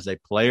him as a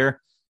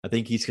player. I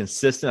think he's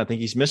consistent. I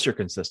think he's Mr.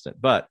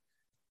 Consistent. But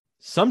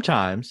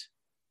sometimes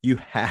you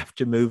have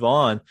to move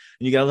on, and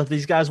you got to let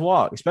these guys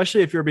walk,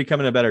 especially if you're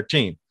becoming a better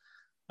team.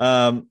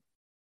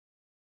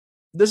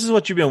 This is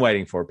what you've been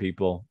waiting for,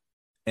 people.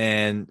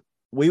 And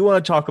we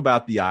want to talk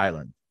about the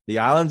island. The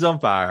island's on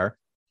fire.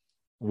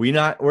 We're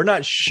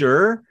not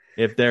sure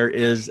if there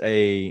is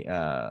a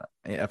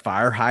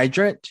fire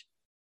hydrant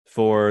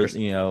for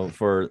we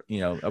don't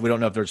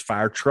know if there's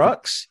fire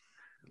trucks.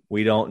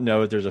 We don't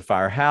know if there's a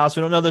firehouse.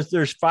 We don't know that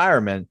there's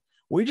firemen.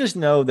 We just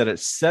know that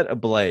it's set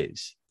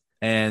ablaze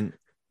and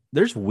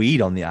there's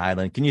weed on the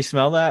island. Can you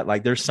smell that?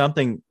 Like there's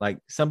something, like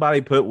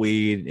somebody put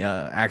weed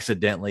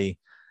accidentally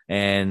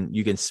and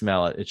you can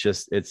smell it.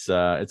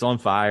 It's on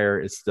fire.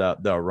 It's the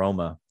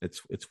aroma.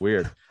 It's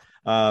weird.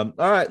 All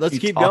right, let's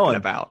keep going.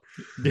 About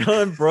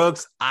Dillon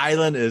Brooks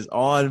Island is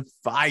on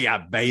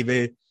fire,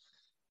 baby.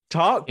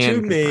 Talk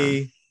to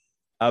me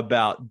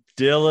about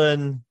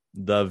Dillon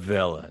the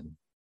villain.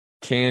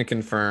 Can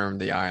confirm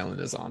the island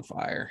is on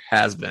fire.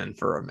 Has been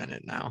for a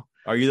minute now.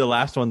 Are you the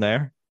last one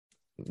there?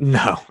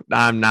 No,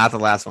 I'm not the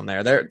last one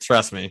there. There,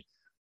 trust me.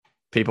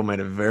 People made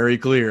it very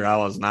clear I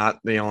was not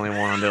the only one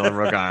on Dillon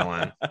Brooks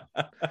Island.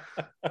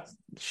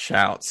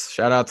 Shout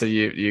out to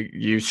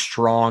you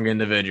strong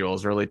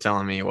individuals really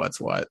telling me what's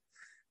what.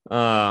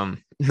 No,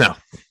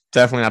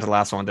 definitely not the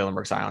last one on Dillon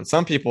Brooks Island.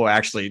 Some people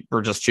actually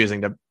were just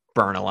choosing to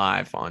burn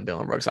alive on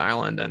Dillon Brooks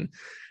Island, and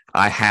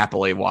I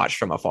happily watched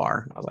from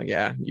afar. I was like,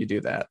 yeah, you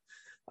do that.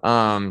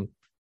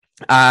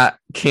 I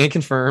can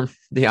confirm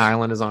the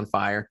island is on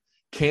fire.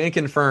 Can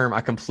confirm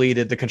I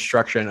completed the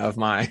construction of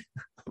my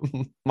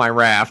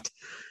raft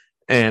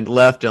and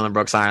left Dillon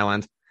Brooks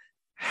Island.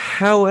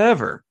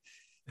 However,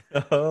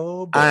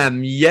 I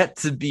am yet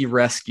to be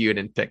rescued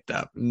and picked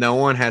up. No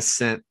one has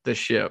sent the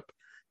ship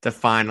to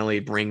finally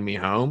bring me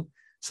home.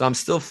 So I'm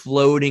still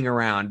floating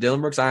around.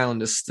 Dillon Brooks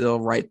Island is still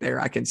right there.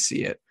 I can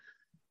see it.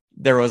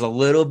 There was a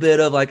little bit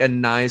of like a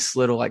nice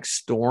little like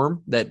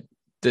storm that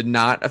did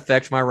not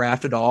affect my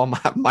raft at all.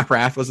 My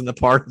raft was in the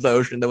part of the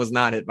ocean that was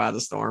not hit by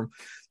the storm.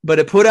 But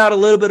it put out a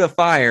little bit of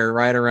fire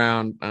right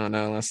around, I don't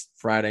know, last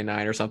Friday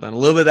night or something. A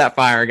little bit of that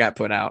fire got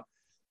put out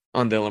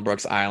on Dillon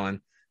Brooks Island.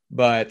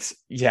 But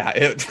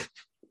yeah,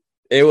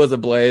 It was a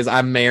blaze.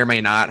 I may or may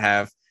not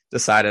have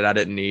decided I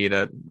didn't need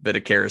a bit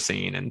of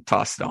kerosene and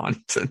tossed it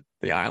on to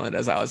the island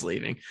as I was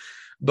leaving.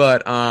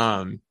 But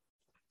all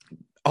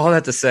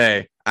that to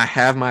say, I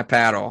have my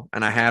paddle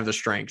and I have the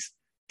strength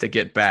to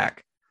get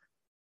back.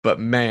 But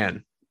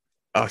man,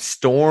 a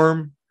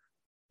storm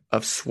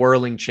of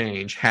swirling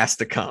change has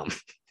to come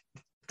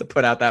to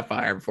put out that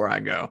fire before I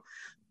go.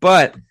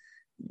 But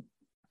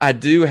I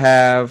do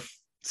have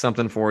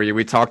something for you.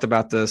 We talked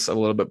about this a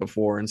little bit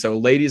before. And so,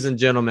 ladies and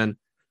gentlemen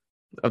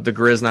of the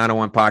Grizz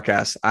 901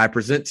 podcast, I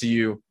present to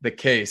you the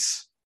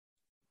case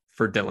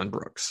for Dillon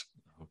Brooks.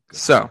 Oh,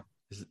 so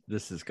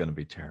this is going to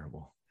be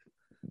terrible.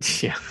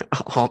 Yeah,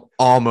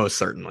 almost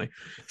certainly.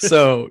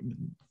 So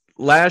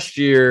last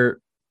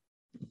year,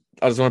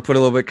 I just want to put a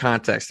little bit of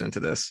context into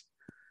this.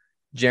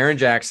 Jaren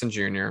Jackson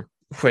Jr.,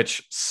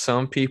 which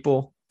some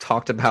people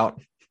talked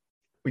about,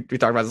 we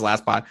talked about this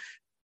last pod,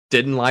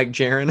 didn't like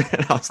Jaren.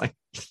 And I was like,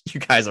 you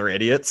guys are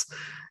idiots.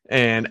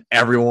 And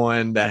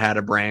everyone that had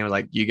a brain was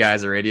like, you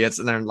guys are idiots.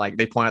 And then like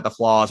they point out the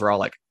flaws. We're all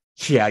like,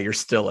 yeah, you're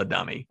still a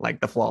dummy. Like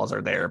the flaws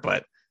are there,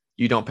 but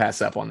you don't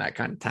pass up on that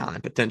kind of talent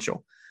and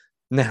potential.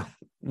 Now,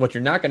 what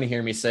you're not going to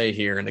hear me say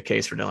here in the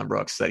case for Dillon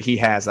Brooks, that he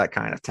has that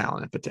kind of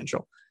talent and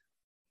potential.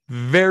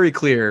 Very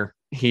clear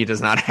he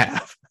does not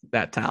have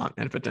that talent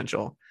and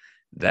potential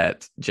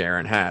that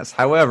Jaren has.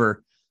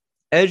 However,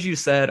 as you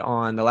said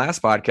on the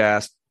last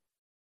podcast,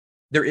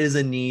 there is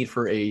a need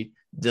for a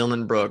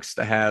Dillon Brooks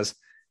that has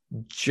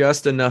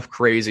just enough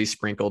crazy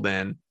sprinkled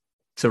in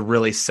to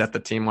really set the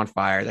team on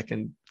fire, that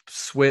can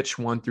switch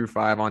 1 through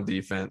 5 on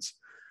defense,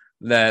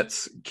 that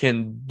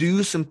can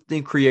do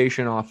something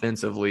creation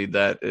offensively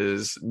that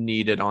is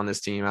needed on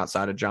this team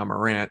outside of John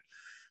Morant.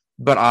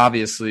 But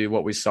obviously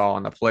what we saw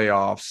in the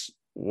playoffs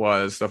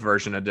was the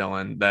version of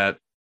Dillon that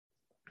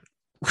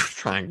was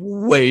trying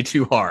way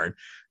too hard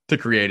to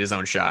create his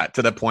own shot,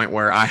 to the point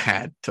where I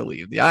had to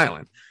leave the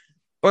island.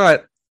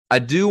 But I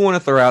do want to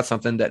throw out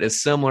something that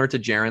is similar to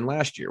Jaren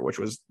last year, which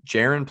was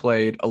Jaren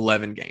played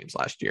 11 games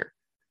last year.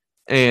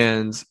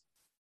 And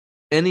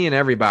any and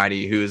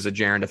everybody who is a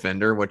Jaren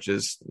defender, which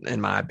is, in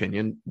my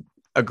opinion,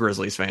 a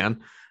Grizzlies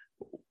fan,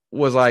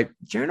 was like,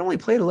 Jaren only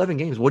played 11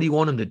 games. What do you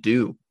want him to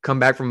do? Come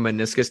back from a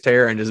meniscus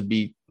tear and just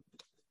be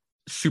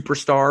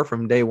superstar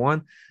from day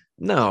one?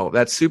 No,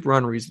 that's super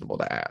unreasonable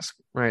to ask,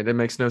 right? It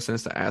makes no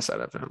sense to ask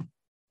that of him.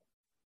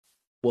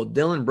 Well,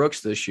 Dillon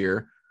Brooks this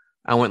year,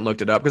 I went and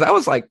looked it up because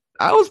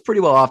I was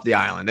pretty well off the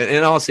island. And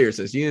in all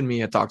seriousness, you and me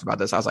had talked about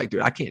this. I was like,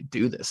 dude, I can't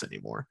do this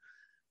anymore.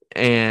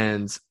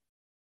 And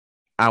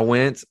I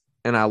went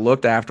and I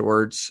looked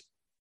afterwards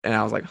and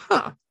I was like,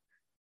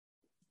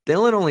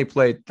 Dillon only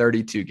played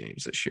 32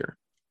 games this year,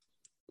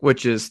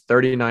 which is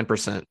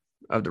 39%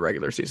 of the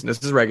regular season.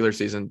 This is regular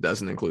season,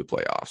 doesn't include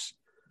playoffs.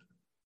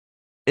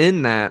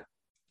 In that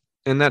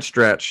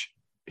stretch,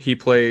 he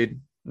played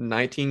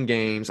 19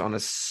 games on a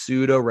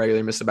pseudo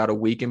regular, missed about a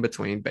week in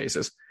between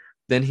basis.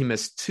 Then he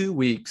missed 2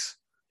 weeks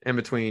in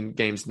between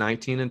games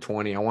 19 and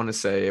 20. I want to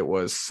say it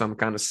was some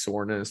kind of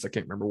soreness. I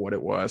can't remember what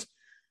it was.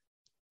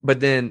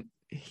 But then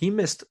he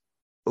missed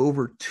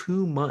over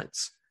 2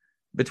 months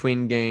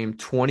between game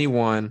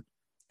 21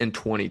 and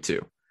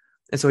 22.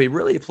 And so he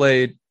really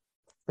played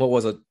what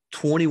was a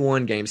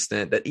 21 game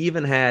stint that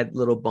even had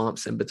little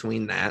bumps in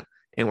between that,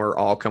 and we're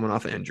all coming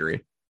off an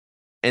injury.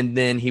 And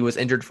then he was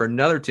injured for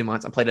another 2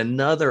 months and played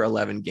another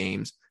 11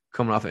 games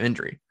coming off an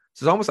injury.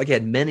 So it's almost like he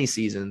had many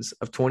seasons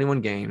of 21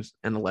 games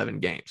and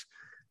 11 games.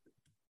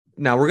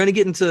 Now, we're going to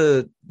get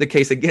into the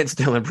case against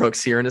Dillon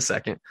Brooks here in a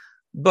second.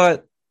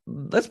 But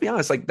let's be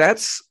honest, like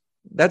that's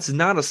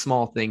not a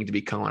small thing to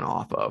be coming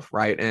off of,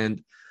 right?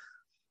 And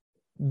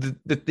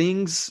the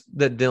things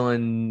that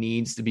Dillon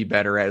needs to be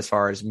better at as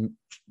far as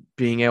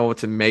being able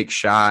to make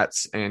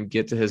shots and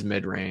get to his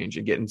mid-range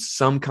and get in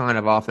some kind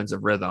of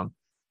offensive rhythm,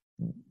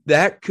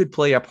 that could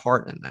play a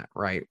part in that,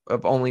 right?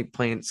 Of only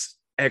playing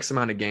X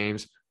amount of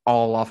games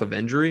all off of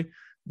injury.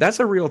 That's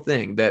a real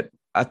thing that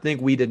I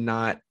think we did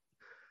not,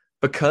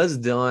 because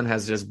Dillon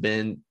has just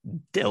been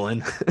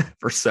Dillon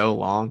for so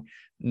long,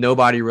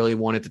 nobody really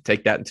wanted to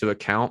take that into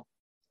account.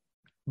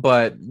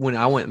 But when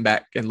I went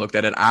back and looked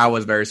at it, I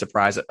was very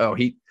surprised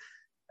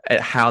at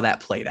how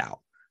that played out,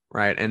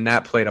 right? And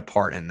that played a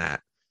part in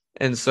that.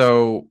 And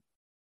so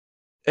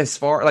as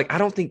far, like, I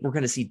don't think we're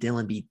going to see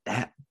Dillon be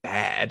that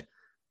bad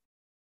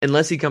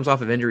unless he comes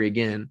off of injury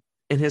again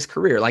in his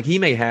career. Like, he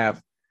may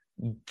have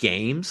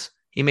games,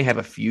 he may have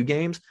a few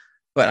games,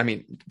 but I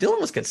mean,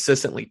 Dillon was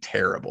consistently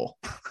terrible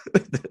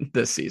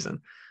this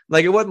season.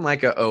 Like, it wasn't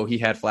like he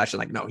had flashes.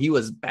 Like, no, he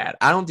was bad.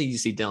 I don't think you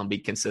see Dillon be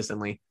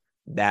consistently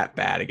that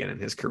bad again in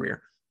his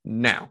career.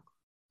 Now,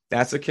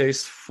 that's a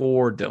case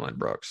for Dillon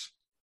Brooks.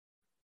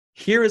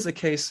 Here is a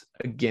case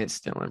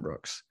against Dillon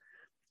Brooks.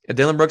 A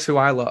Dillon Brooks who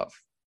I love.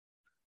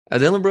 A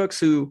Dillon Brooks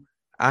who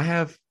I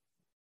have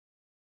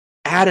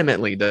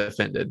adamantly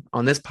defended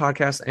on this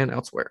podcast and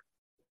elsewhere.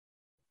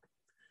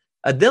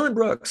 A Dillon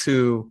Brooks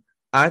who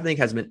I think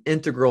has been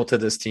integral to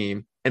this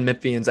team, and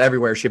Memphians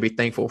everywhere should be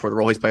thankful for the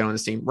role he's played on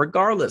this team,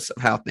 regardless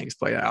of how things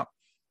play out.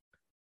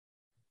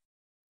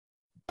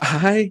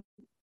 I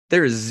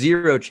there is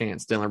zero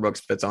chance Dillon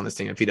Brooks fits on this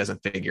team if he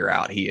doesn't figure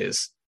out he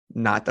is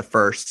not the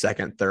first,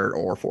 second, third,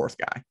 or fourth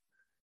guy.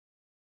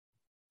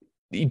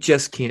 You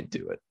just can't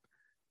do it.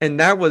 And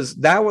that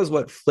was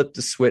what flipped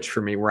the switch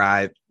for me, where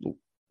I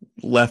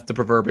left the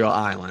proverbial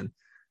island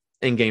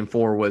in game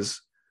 4.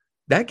 Was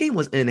that game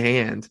was in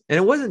hand, and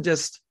it wasn't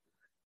just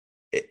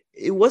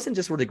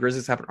where the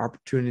Grizzlies have an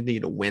opportunity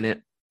to win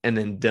it and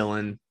then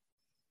Dillon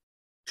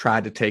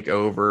tried to take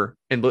over.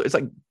 And it's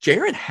like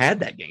Jaren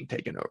had that game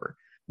taken over.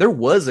 There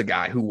was a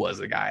guy who was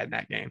a guy in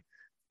that game.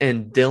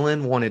 And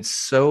Dillon wanted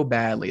so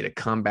badly to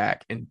come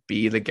back and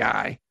be the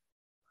guy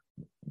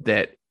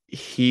that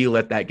he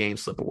let that game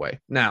slip away.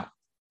 Now,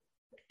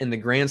 in the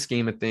grand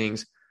scheme of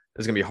things,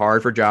 it's going to be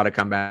hard for Ja to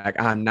come back.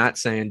 I'm not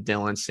saying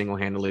Dillon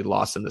single-handedly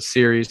lost in the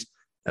series.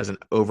 As an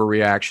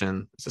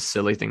overreaction. It's a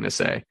silly thing to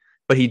say.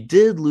 But he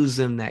did lose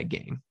them that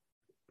game.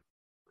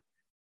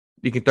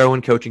 You can throw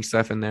in coaching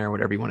stuff in there,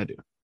 whatever you want to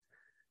do.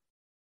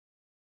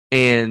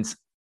 And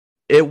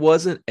it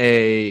wasn't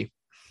a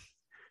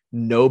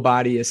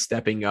nobody is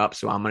stepping up,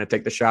 so I'm going to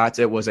take the shots.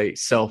 It was a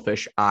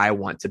selfish, I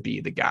want to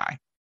be the guy.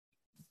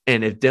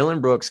 And if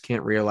Dillon Brooks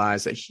can't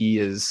realize that he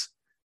is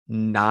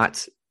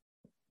not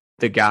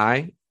the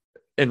guy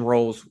in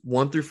roles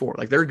 1 through 4,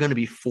 like there are going to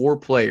be 4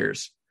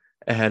 players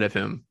ahead of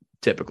him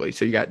typically.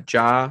 So you got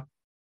Ja,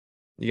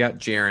 you got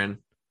Jaren,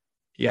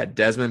 you got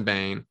Desmond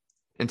Bane.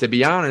 And to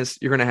be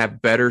honest, you're going to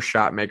have better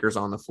shot makers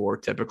on the floor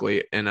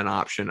typically in an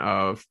option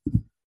of,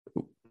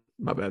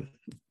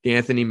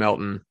 Anthony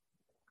Melton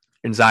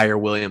and Zaire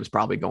Williams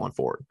probably going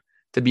forward.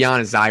 To be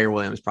honest, Zaire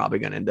Williams probably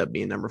going to end up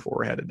being number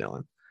 4 ahead of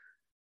Dillon.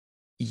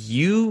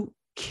 You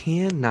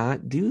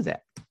cannot do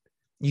that.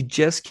 You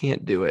just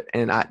can't do it.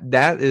 And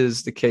that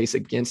is the case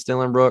against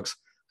Dillon Brooks.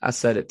 I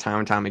said it time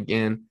and time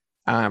again.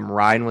 I'm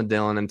riding with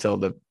Dillon until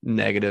the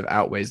negative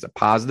outweighs the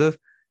positive.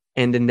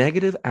 And the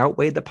negative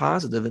outweighed the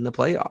positive in the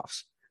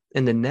playoffs.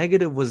 And the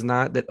negative was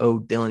not that,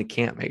 Dillon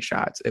can't make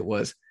shots. It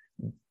was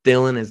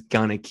Dillon is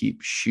going to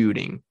keep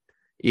shooting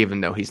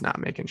even though he's not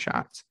making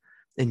shots.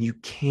 And you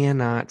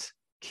cannot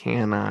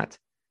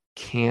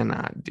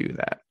do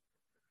that.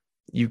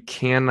 You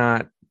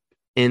cannot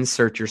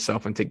insert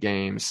yourself into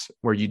games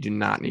where you do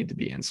not need to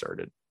be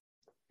inserted.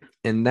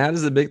 And that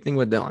is the big thing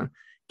with Dillon.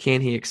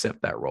 Can he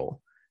accept that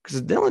role?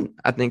 Because Dillon,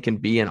 I think, can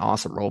be an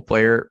awesome role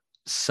player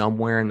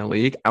somewhere in the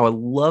league. I would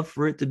love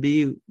for it to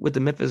be with the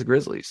Memphis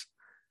Grizzlies.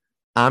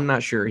 I'm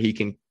not sure he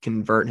can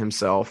convince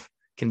himself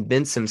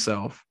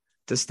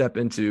to step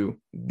into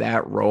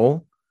that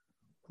role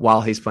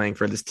while he's playing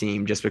for this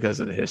team just because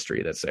of the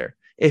history that's there.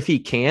 If he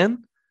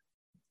can,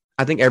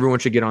 I think everyone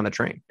should get on the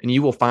train, and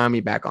you will find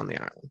me back on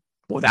the island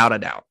without a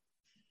doubt.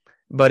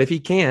 But if he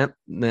can't,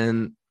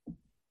 then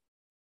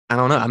I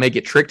don't know. I may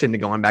get tricked into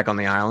going back on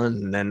the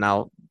island, and then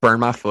I'll burn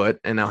my foot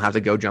and I'll have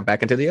to go jump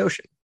back into the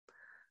ocean.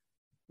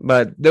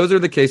 But those are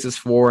the cases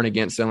for and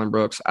against Dillon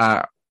Brooks.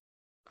 I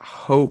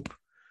hope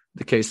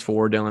the case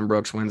for Dillon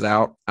Brooks wins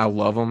out. I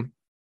love him.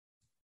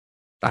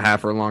 I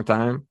have for a long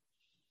time.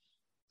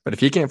 But if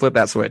he can't flip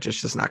that switch,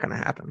 it's just not going to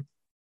happen.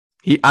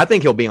 I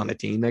think he'll be on the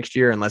team next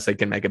year unless they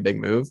can make a big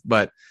move.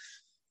 But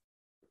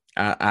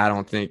I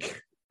don't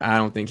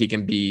think he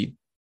can be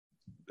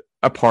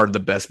a part of the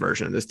best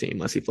version of this team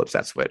unless he flips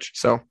that switch.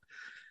 So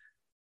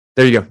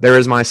there you go. There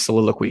is my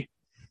soliloquy.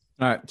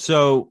 All right.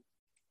 So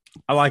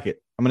I like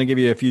it. I'm going to give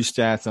you a few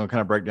stats and I'll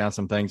kind of break down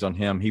some things on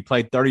him. He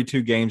played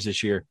 32 games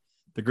this year.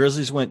 The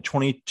Grizzlies went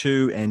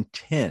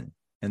 22-10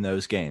 in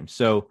those games.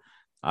 So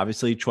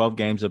obviously 12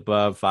 games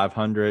above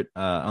 500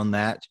 on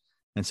that.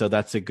 And so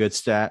that's a good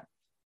stat.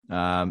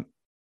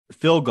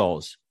 Field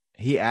goals.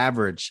 He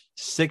averaged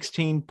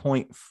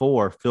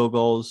 16.4 field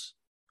goals,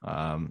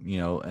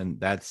 and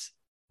that's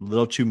a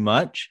little too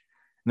much.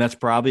 And that's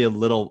probably a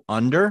little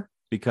under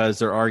because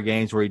there are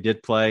games where he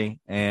did play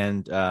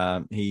and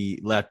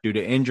he left due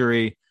to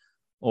injury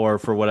or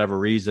for whatever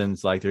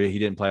reasons, like he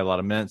didn't play a lot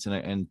of minutes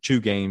in 2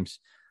 games.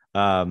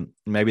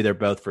 Maybe they're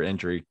both for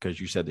injury because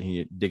you said that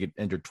he did get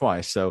injured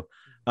twice. So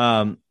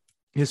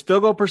his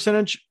field goal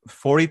percentage,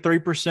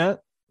 43%.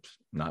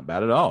 Not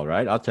bad at all,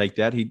 right? I'll take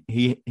that.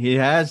 He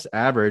has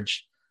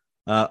averaged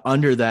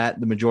under that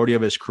the majority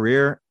of his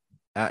career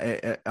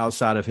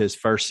outside of his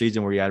first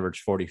season where he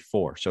averaged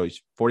 44. So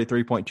he's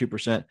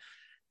 43.2%.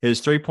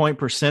 His 3-point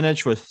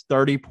percentage was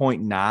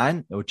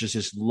 30.9, which is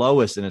his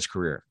lowest in his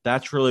career.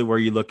 That's really where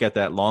you look at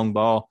that long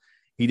ball.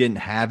 He didn't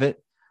have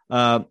it.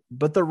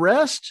 But the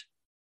rest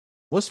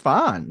was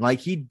fine. Like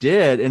he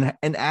did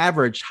and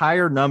averaged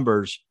higher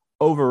numbers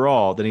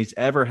overall than he's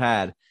ever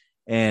had.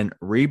 And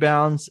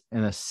rebounds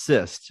and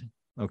assists.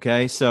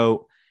 Okay.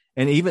 So,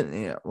 and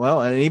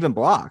even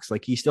blocks,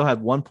 like he still had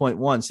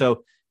 1.1.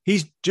 So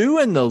he's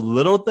doing the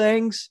little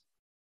things,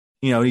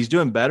 he's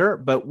doing better,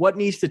 but what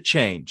needs to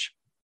change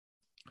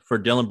for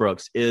Dillon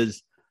Brooks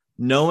is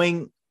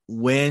knowing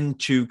when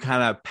to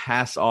kind of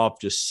pass off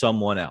to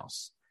someone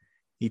else.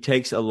 He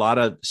takes a lot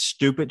of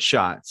stupid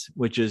shots,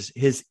 which is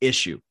his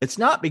issue. It's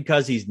not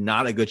because he's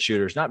not a good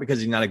shooter. It's not because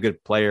he's not a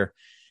good player.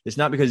 It's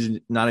not because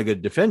he's not a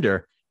good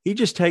defender. he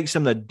just takes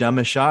some of the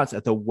dumbest shots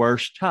at the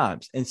worst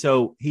times. And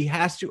so he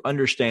has to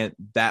understand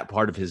that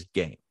part of his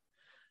game.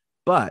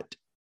 But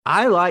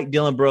I like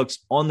Dillon Brooks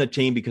on the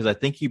team because I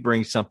think he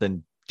brings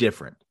something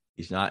different.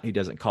 He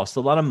doesn't cost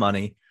a lot of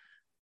money,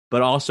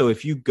 but also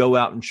if you go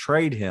out and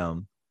trade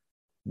him,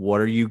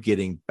 what are you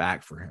getting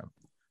back for him?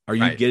 Are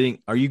you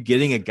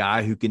getting a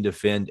guy who can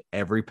defend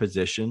every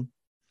position?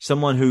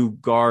 Someone who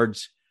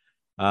guards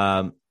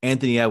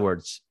Anthony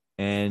Edwards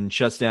and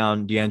shuts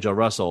down D'Angelo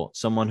Russell,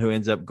 someone who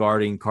ends up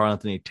guarding Karl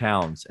Anthony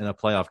Towns in a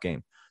playoff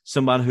game,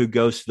 someone who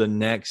goes to the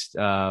next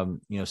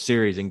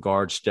series and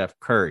guards Steph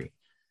Curry.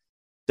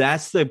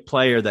 That's the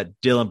player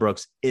that Dillon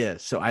Brooks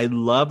is. So I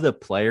love the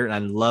player and I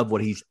love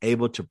what he's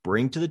able to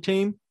bring to the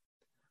team.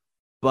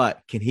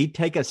 But can he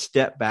take a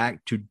step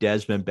back to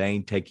Desmond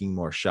Bane taking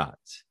more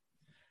shots?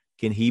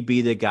 Can he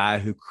be the guy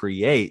who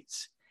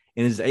creates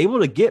and is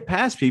able to get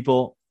past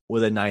people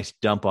with a nice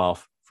dump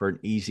off for an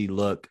easy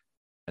look,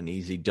 an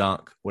easy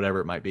dunk, whatever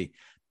it might be?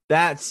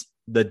 That's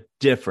the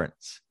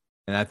difference.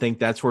 And I think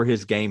that's where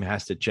his game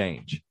has to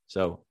change.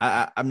 So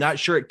I'm not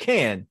sure it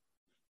can,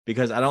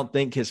 because I don't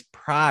think his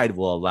pride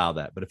will allow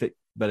that.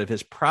 But if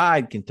his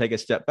pride can take a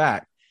step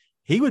back,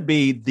 he would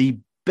be the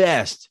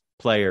best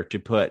player to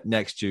put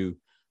next to,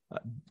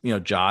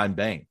 Ja and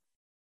Bane.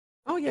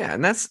 Oh yeah,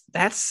 and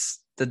that's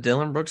the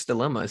Dillon Brooks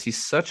dilemma. Is he's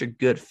such a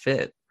good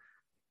fit,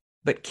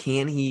 but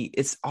can he?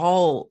 It's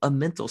all a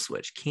mental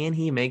switch. Can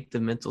he make the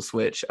mental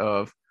switch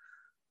of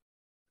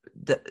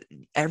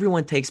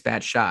everyone takes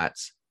bad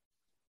shots,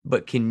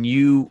 but can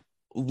you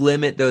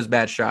limit those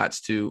bad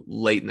shots to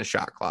late in the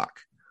shot clock?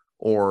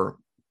 Or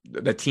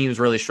the team's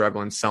really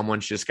struggling,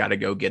 someone's just got to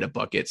go get a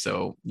bucket,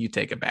 so you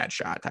take a bad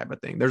shot type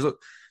of thing.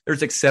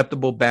 There's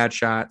acceptable bad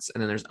shots,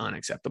 and then there's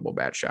unacceptable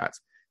bad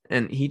shots.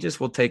 And he just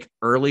will take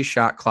early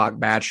shot clock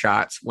bad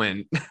shots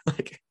when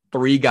like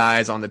 3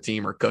 guys on the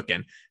team are cooking.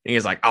 And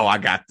he's like, oh, I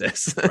got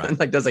this. Right.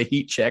 Like does a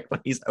heat check when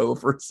he's 0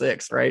 for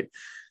 6, right?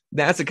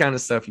 That's the kind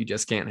of stuff you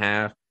just can't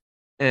have.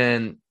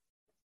 And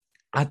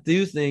I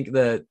do think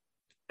that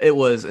it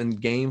was in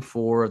game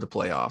 4 of the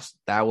playoffs.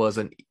 That was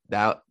an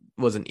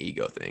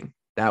ego thing.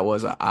 That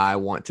was a I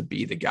want to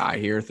be the guy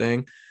here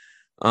thing.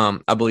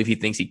 I believe he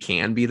thinks he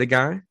can be the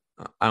guy.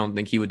 I don't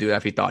think he would do that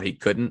if he thought he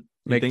couldn't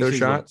make those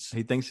shots.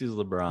 He thinks he's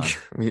LeBron.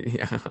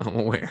 Yeah, I'm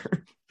aware.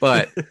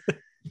 But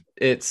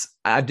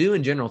I do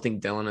in general think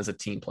Dillon is a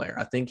team player.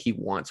 I think he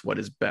wants what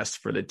is best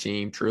for the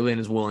team truly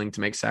and is willing to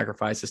make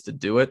sacrifices to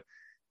do it.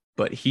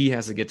 But he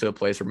has to get to a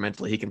place where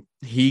mentally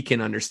he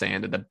can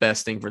understand that the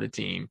best thing for the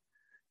team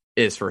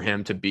is for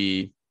him to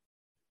be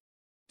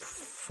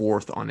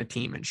 4th on a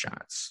team in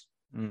shots.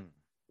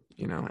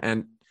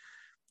 And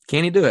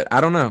can he do it?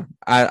 I don't know.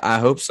 I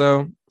hope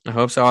so.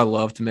 I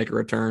love to make a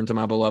return to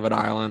my beloved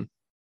island.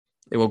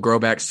 It will grow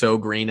back so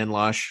green and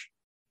lush.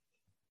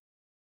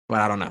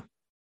 But I don't know.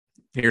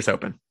 Here's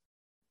hoping.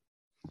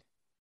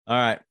 All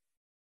right.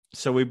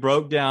 So we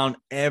broke down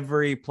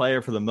every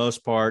player for the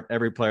most part,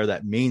 every player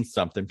that means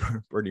something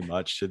pretty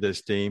much to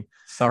this team.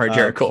 Sorry,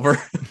 Jarrett Culver.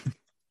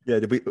 Yeah,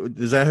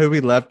 is that who we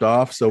left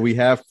off? So we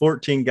have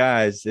 14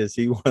 guys. Is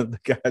he one of the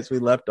guys we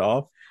left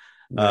off?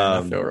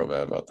 I feel real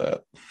bad about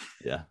that.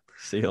 Yeah.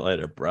 See you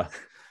later, bro.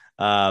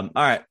 All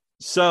right.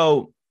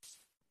 So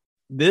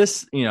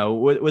this,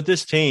 with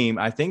this team,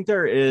 I think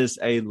there is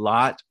a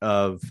lot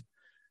of,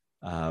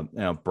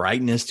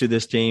 brightness to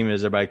this team,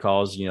 as everybody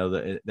calls,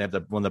 they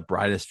have one of the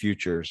brightest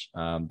futures.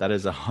 That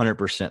is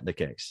 100% the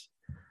case.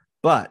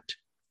 But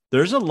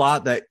there's a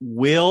lot that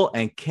will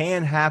and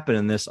can happen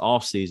in this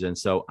offseason.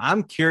 So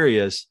I'm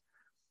curious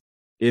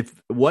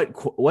if what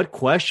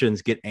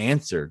questions get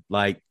answered.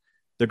 Like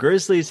the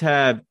Grizzlies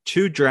have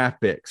 2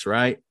 draft picks,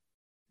 right,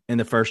 in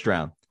the first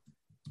round.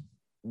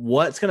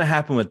 What's going to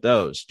happen with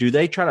those? Do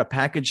they try to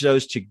package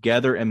those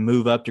together and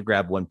move up to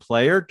grab one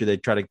player? Do they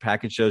try to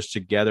package those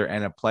together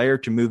and a player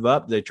to move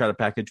up? Do they try to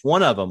package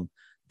one of them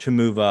to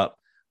move up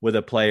with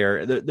a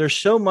player? There's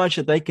so much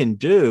that they can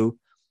do.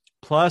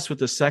 Plus, with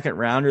the second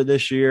rounder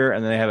this year,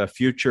 and they have a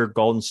future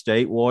Golden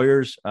State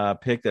Warriors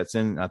pick that's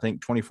in, I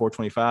think, 24,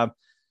 25.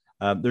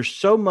 There's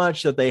so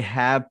much that they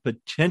have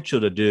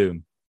potential to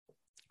do.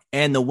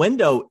 And the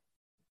window,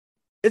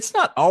 it's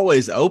not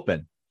always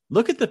open.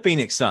 Look at the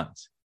Phoenix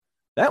Suns.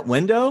 That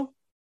window,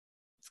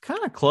 it's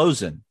kind of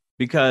closing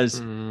because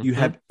you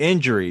have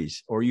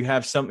injuries or you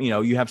have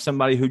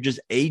somebody who just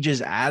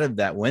ages out of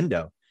that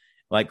window,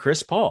 like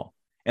Chris Paul.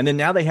 And then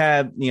now they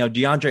have,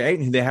 DeAndre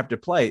Ayton, who they have to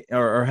play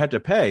or have to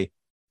pay.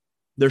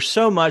 There's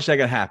so much that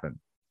could happen.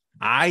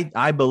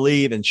 I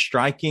believe in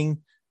striking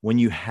when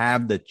you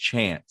have the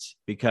chance,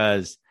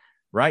 because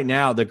right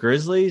now the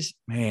Grizzlies,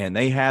 man,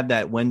 they have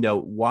that window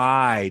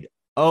wide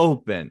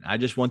open. I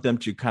just want them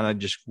to kind of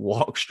just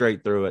walk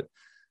straight through it.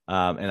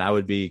 And I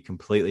would be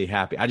completely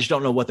happy. I just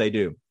don't know what they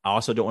do. I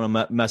also don't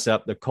want to mess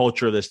up the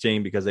culture of this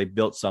team because they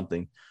built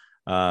something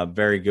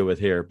very good with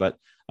here. But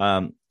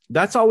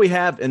that's all we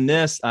have in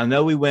this. I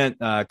know we went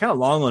kind of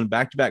long on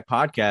back-to-back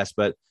podcasts,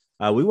 but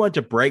we want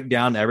to break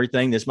down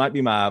everything. This might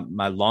be my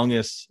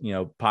longest,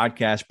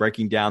 podcast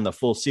breaking down the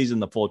full season,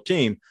 the full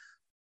team.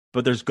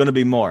 But there's going to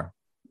be more.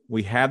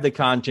 We have the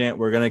content.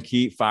 We're going to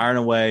keep firing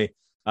away.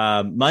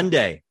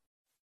 Monday,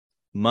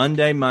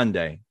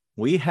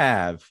 we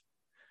have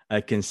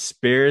a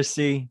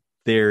conspiracy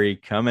theory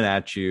coming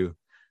at you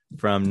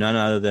from none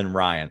other than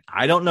Ryan.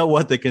 I don't know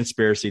what the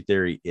conspiracy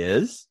theory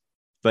is,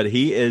 but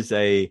he is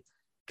a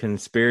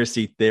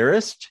conspiracy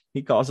theorist,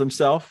 he calls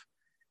himself.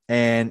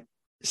 And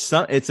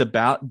it's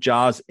about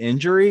Ja's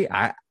injury.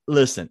 I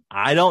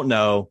don't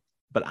know,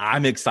 but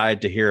I'm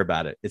excited to hear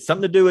about it. It's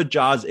something to do with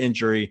Ja's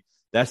injury.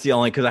 That's the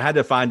only, because I had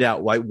to find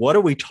out, like, what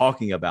are we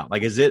talking about?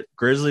 Like, is it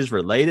Grizzlies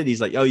related?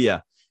 He's like, oh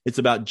yeah, it's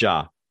about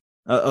Ja.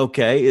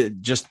 Okay.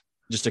 Just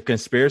a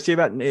conspiracy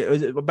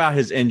about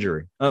his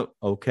injury. Oh,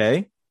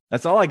 okay.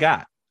 That's all I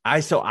got.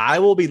 So I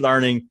will be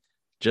learning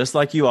just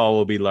like you all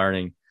will be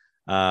learning.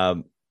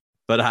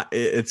 But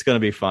it's going to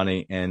be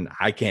funny and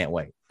I can't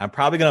wait. I'm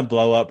probably going to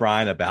blow up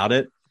Ryan about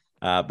it.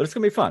 But it's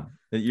going to be fun.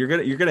 You're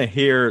going to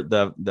hear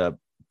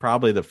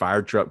probably the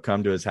fire truck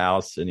come to his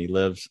house, and he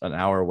lives an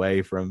hour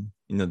away from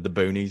the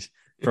boonies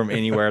from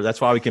anywhere.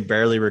 That's why we can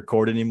barely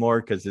record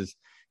anymore, because his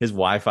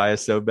Wi-Fi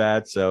is so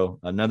bad. So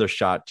another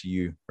shot to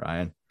you,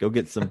 Ryan. Go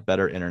get some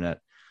better internet.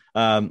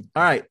 All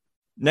right.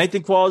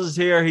 Nathan Qualls is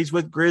here. He's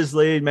with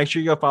Grizzly. Make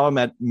sure you go follow him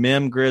at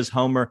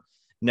MemGrizzHomer.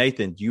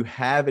 Nathan, do you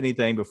have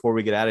anything before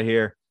we get out of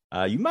here?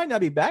 You might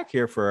not be back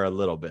here for a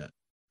little bit.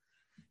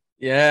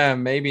 Yeah,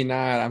 maybe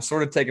not. I'm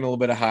sort of taking a little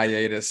bit of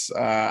hiatus.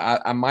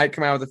 I might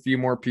come out with a few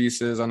more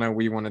pieces. I know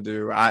we want to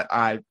do.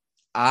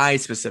 I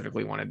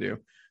specifically want to do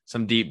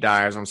some deep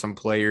dives on some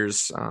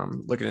players.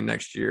 Looking at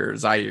next year,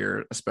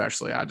 Zaire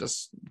especially. I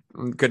just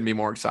couldn't be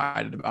more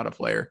excited about a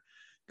player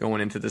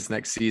going into this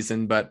next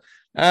season. But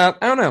I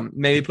don't know.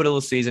 Maybe put a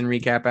little season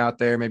recap out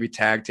there. Maybe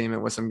tag team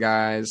it with some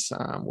guys.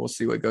 We'll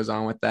see what goes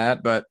on with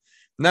that. But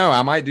no,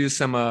 I might do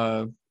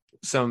some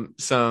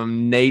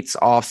Nate's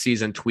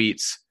off-season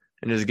tweets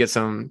and just get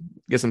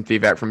some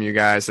feedback from you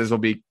guys. This will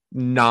be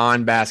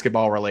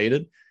non-basketball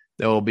related.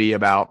 There will be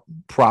about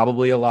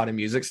probably a lot of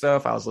music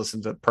stuff. I was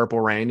listening to Purple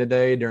Rain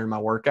today during my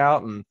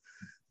workout and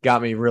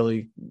got me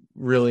really,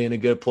 really in a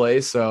good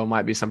place. So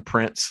might be some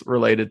Prince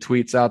related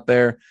tweets out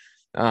there.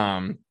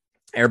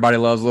 Everybody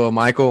loves Lil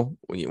Michael.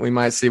 We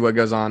might see what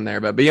goes on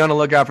there, but be on the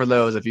lookout for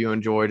those if you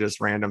enjoy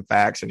just random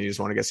facts and you just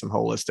want to get some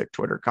holistic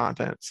Twitter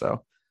content.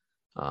 So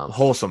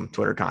wholesome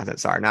Twitter content.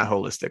 Sorry, not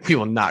holistic. We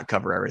will not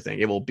cover everything.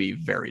 It will be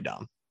very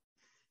dumb.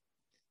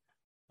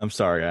 I'm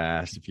sorry I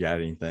asked if you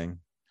had anything.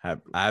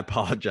 I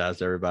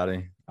apologize,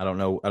 everybody. I don't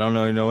know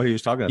what he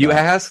was talking about. You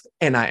asked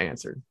and I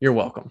answered. You're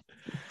welcome.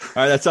 All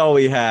right, that's all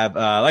we have.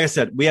 Like I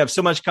said, we have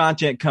so much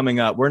content coming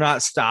up. We're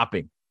not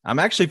stopping. I'm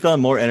actually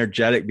feeling more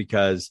energetic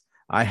because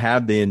I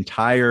have the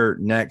entire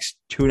next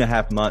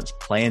 2.5 months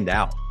planned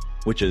out,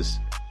 which is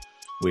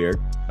weird.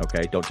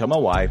 Okay, don't tell my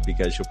wife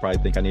because she'll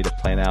probably think I need to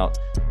plan out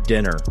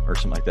dinner or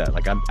something like that.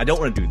 Like I don't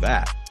want to do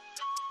that.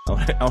 I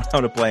want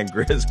to plan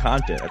Grizz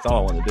content. That's all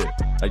I want to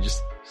do.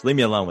 Just leave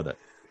me alone with it.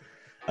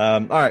 All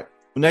right,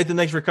 well, Nathan,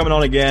 thanks for coming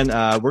on again.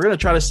 We're gonna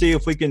try to see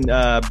if we can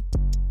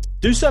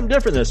do something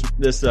different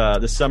this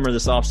summer,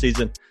 this off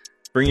season.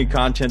 Bring you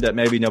content that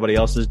maybe nobody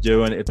else is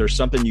doing. If there's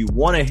something you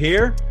want to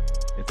hear,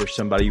 if there's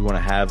somebody you want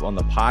to have on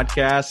the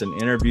podcast, an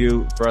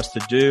interview for us to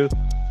do.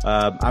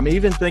 I'm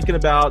even thinking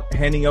about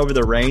handing over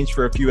the reins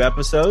for a few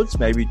episodes,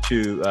 maybe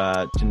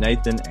to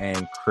Nathan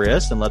and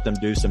Chris, and let them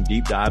do some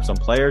deep dives on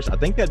players. I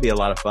think that'd be a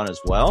lot of fun as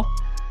well.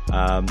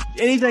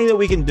 Anything that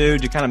we can do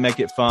to kind of make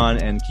it fun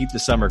and keep the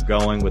summer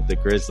going with the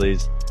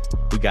Grizzlies,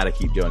 we got to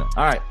keep doing it.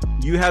 All right.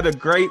 You have a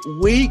great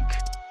week.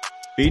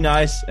 Be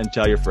nice and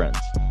tell your friends.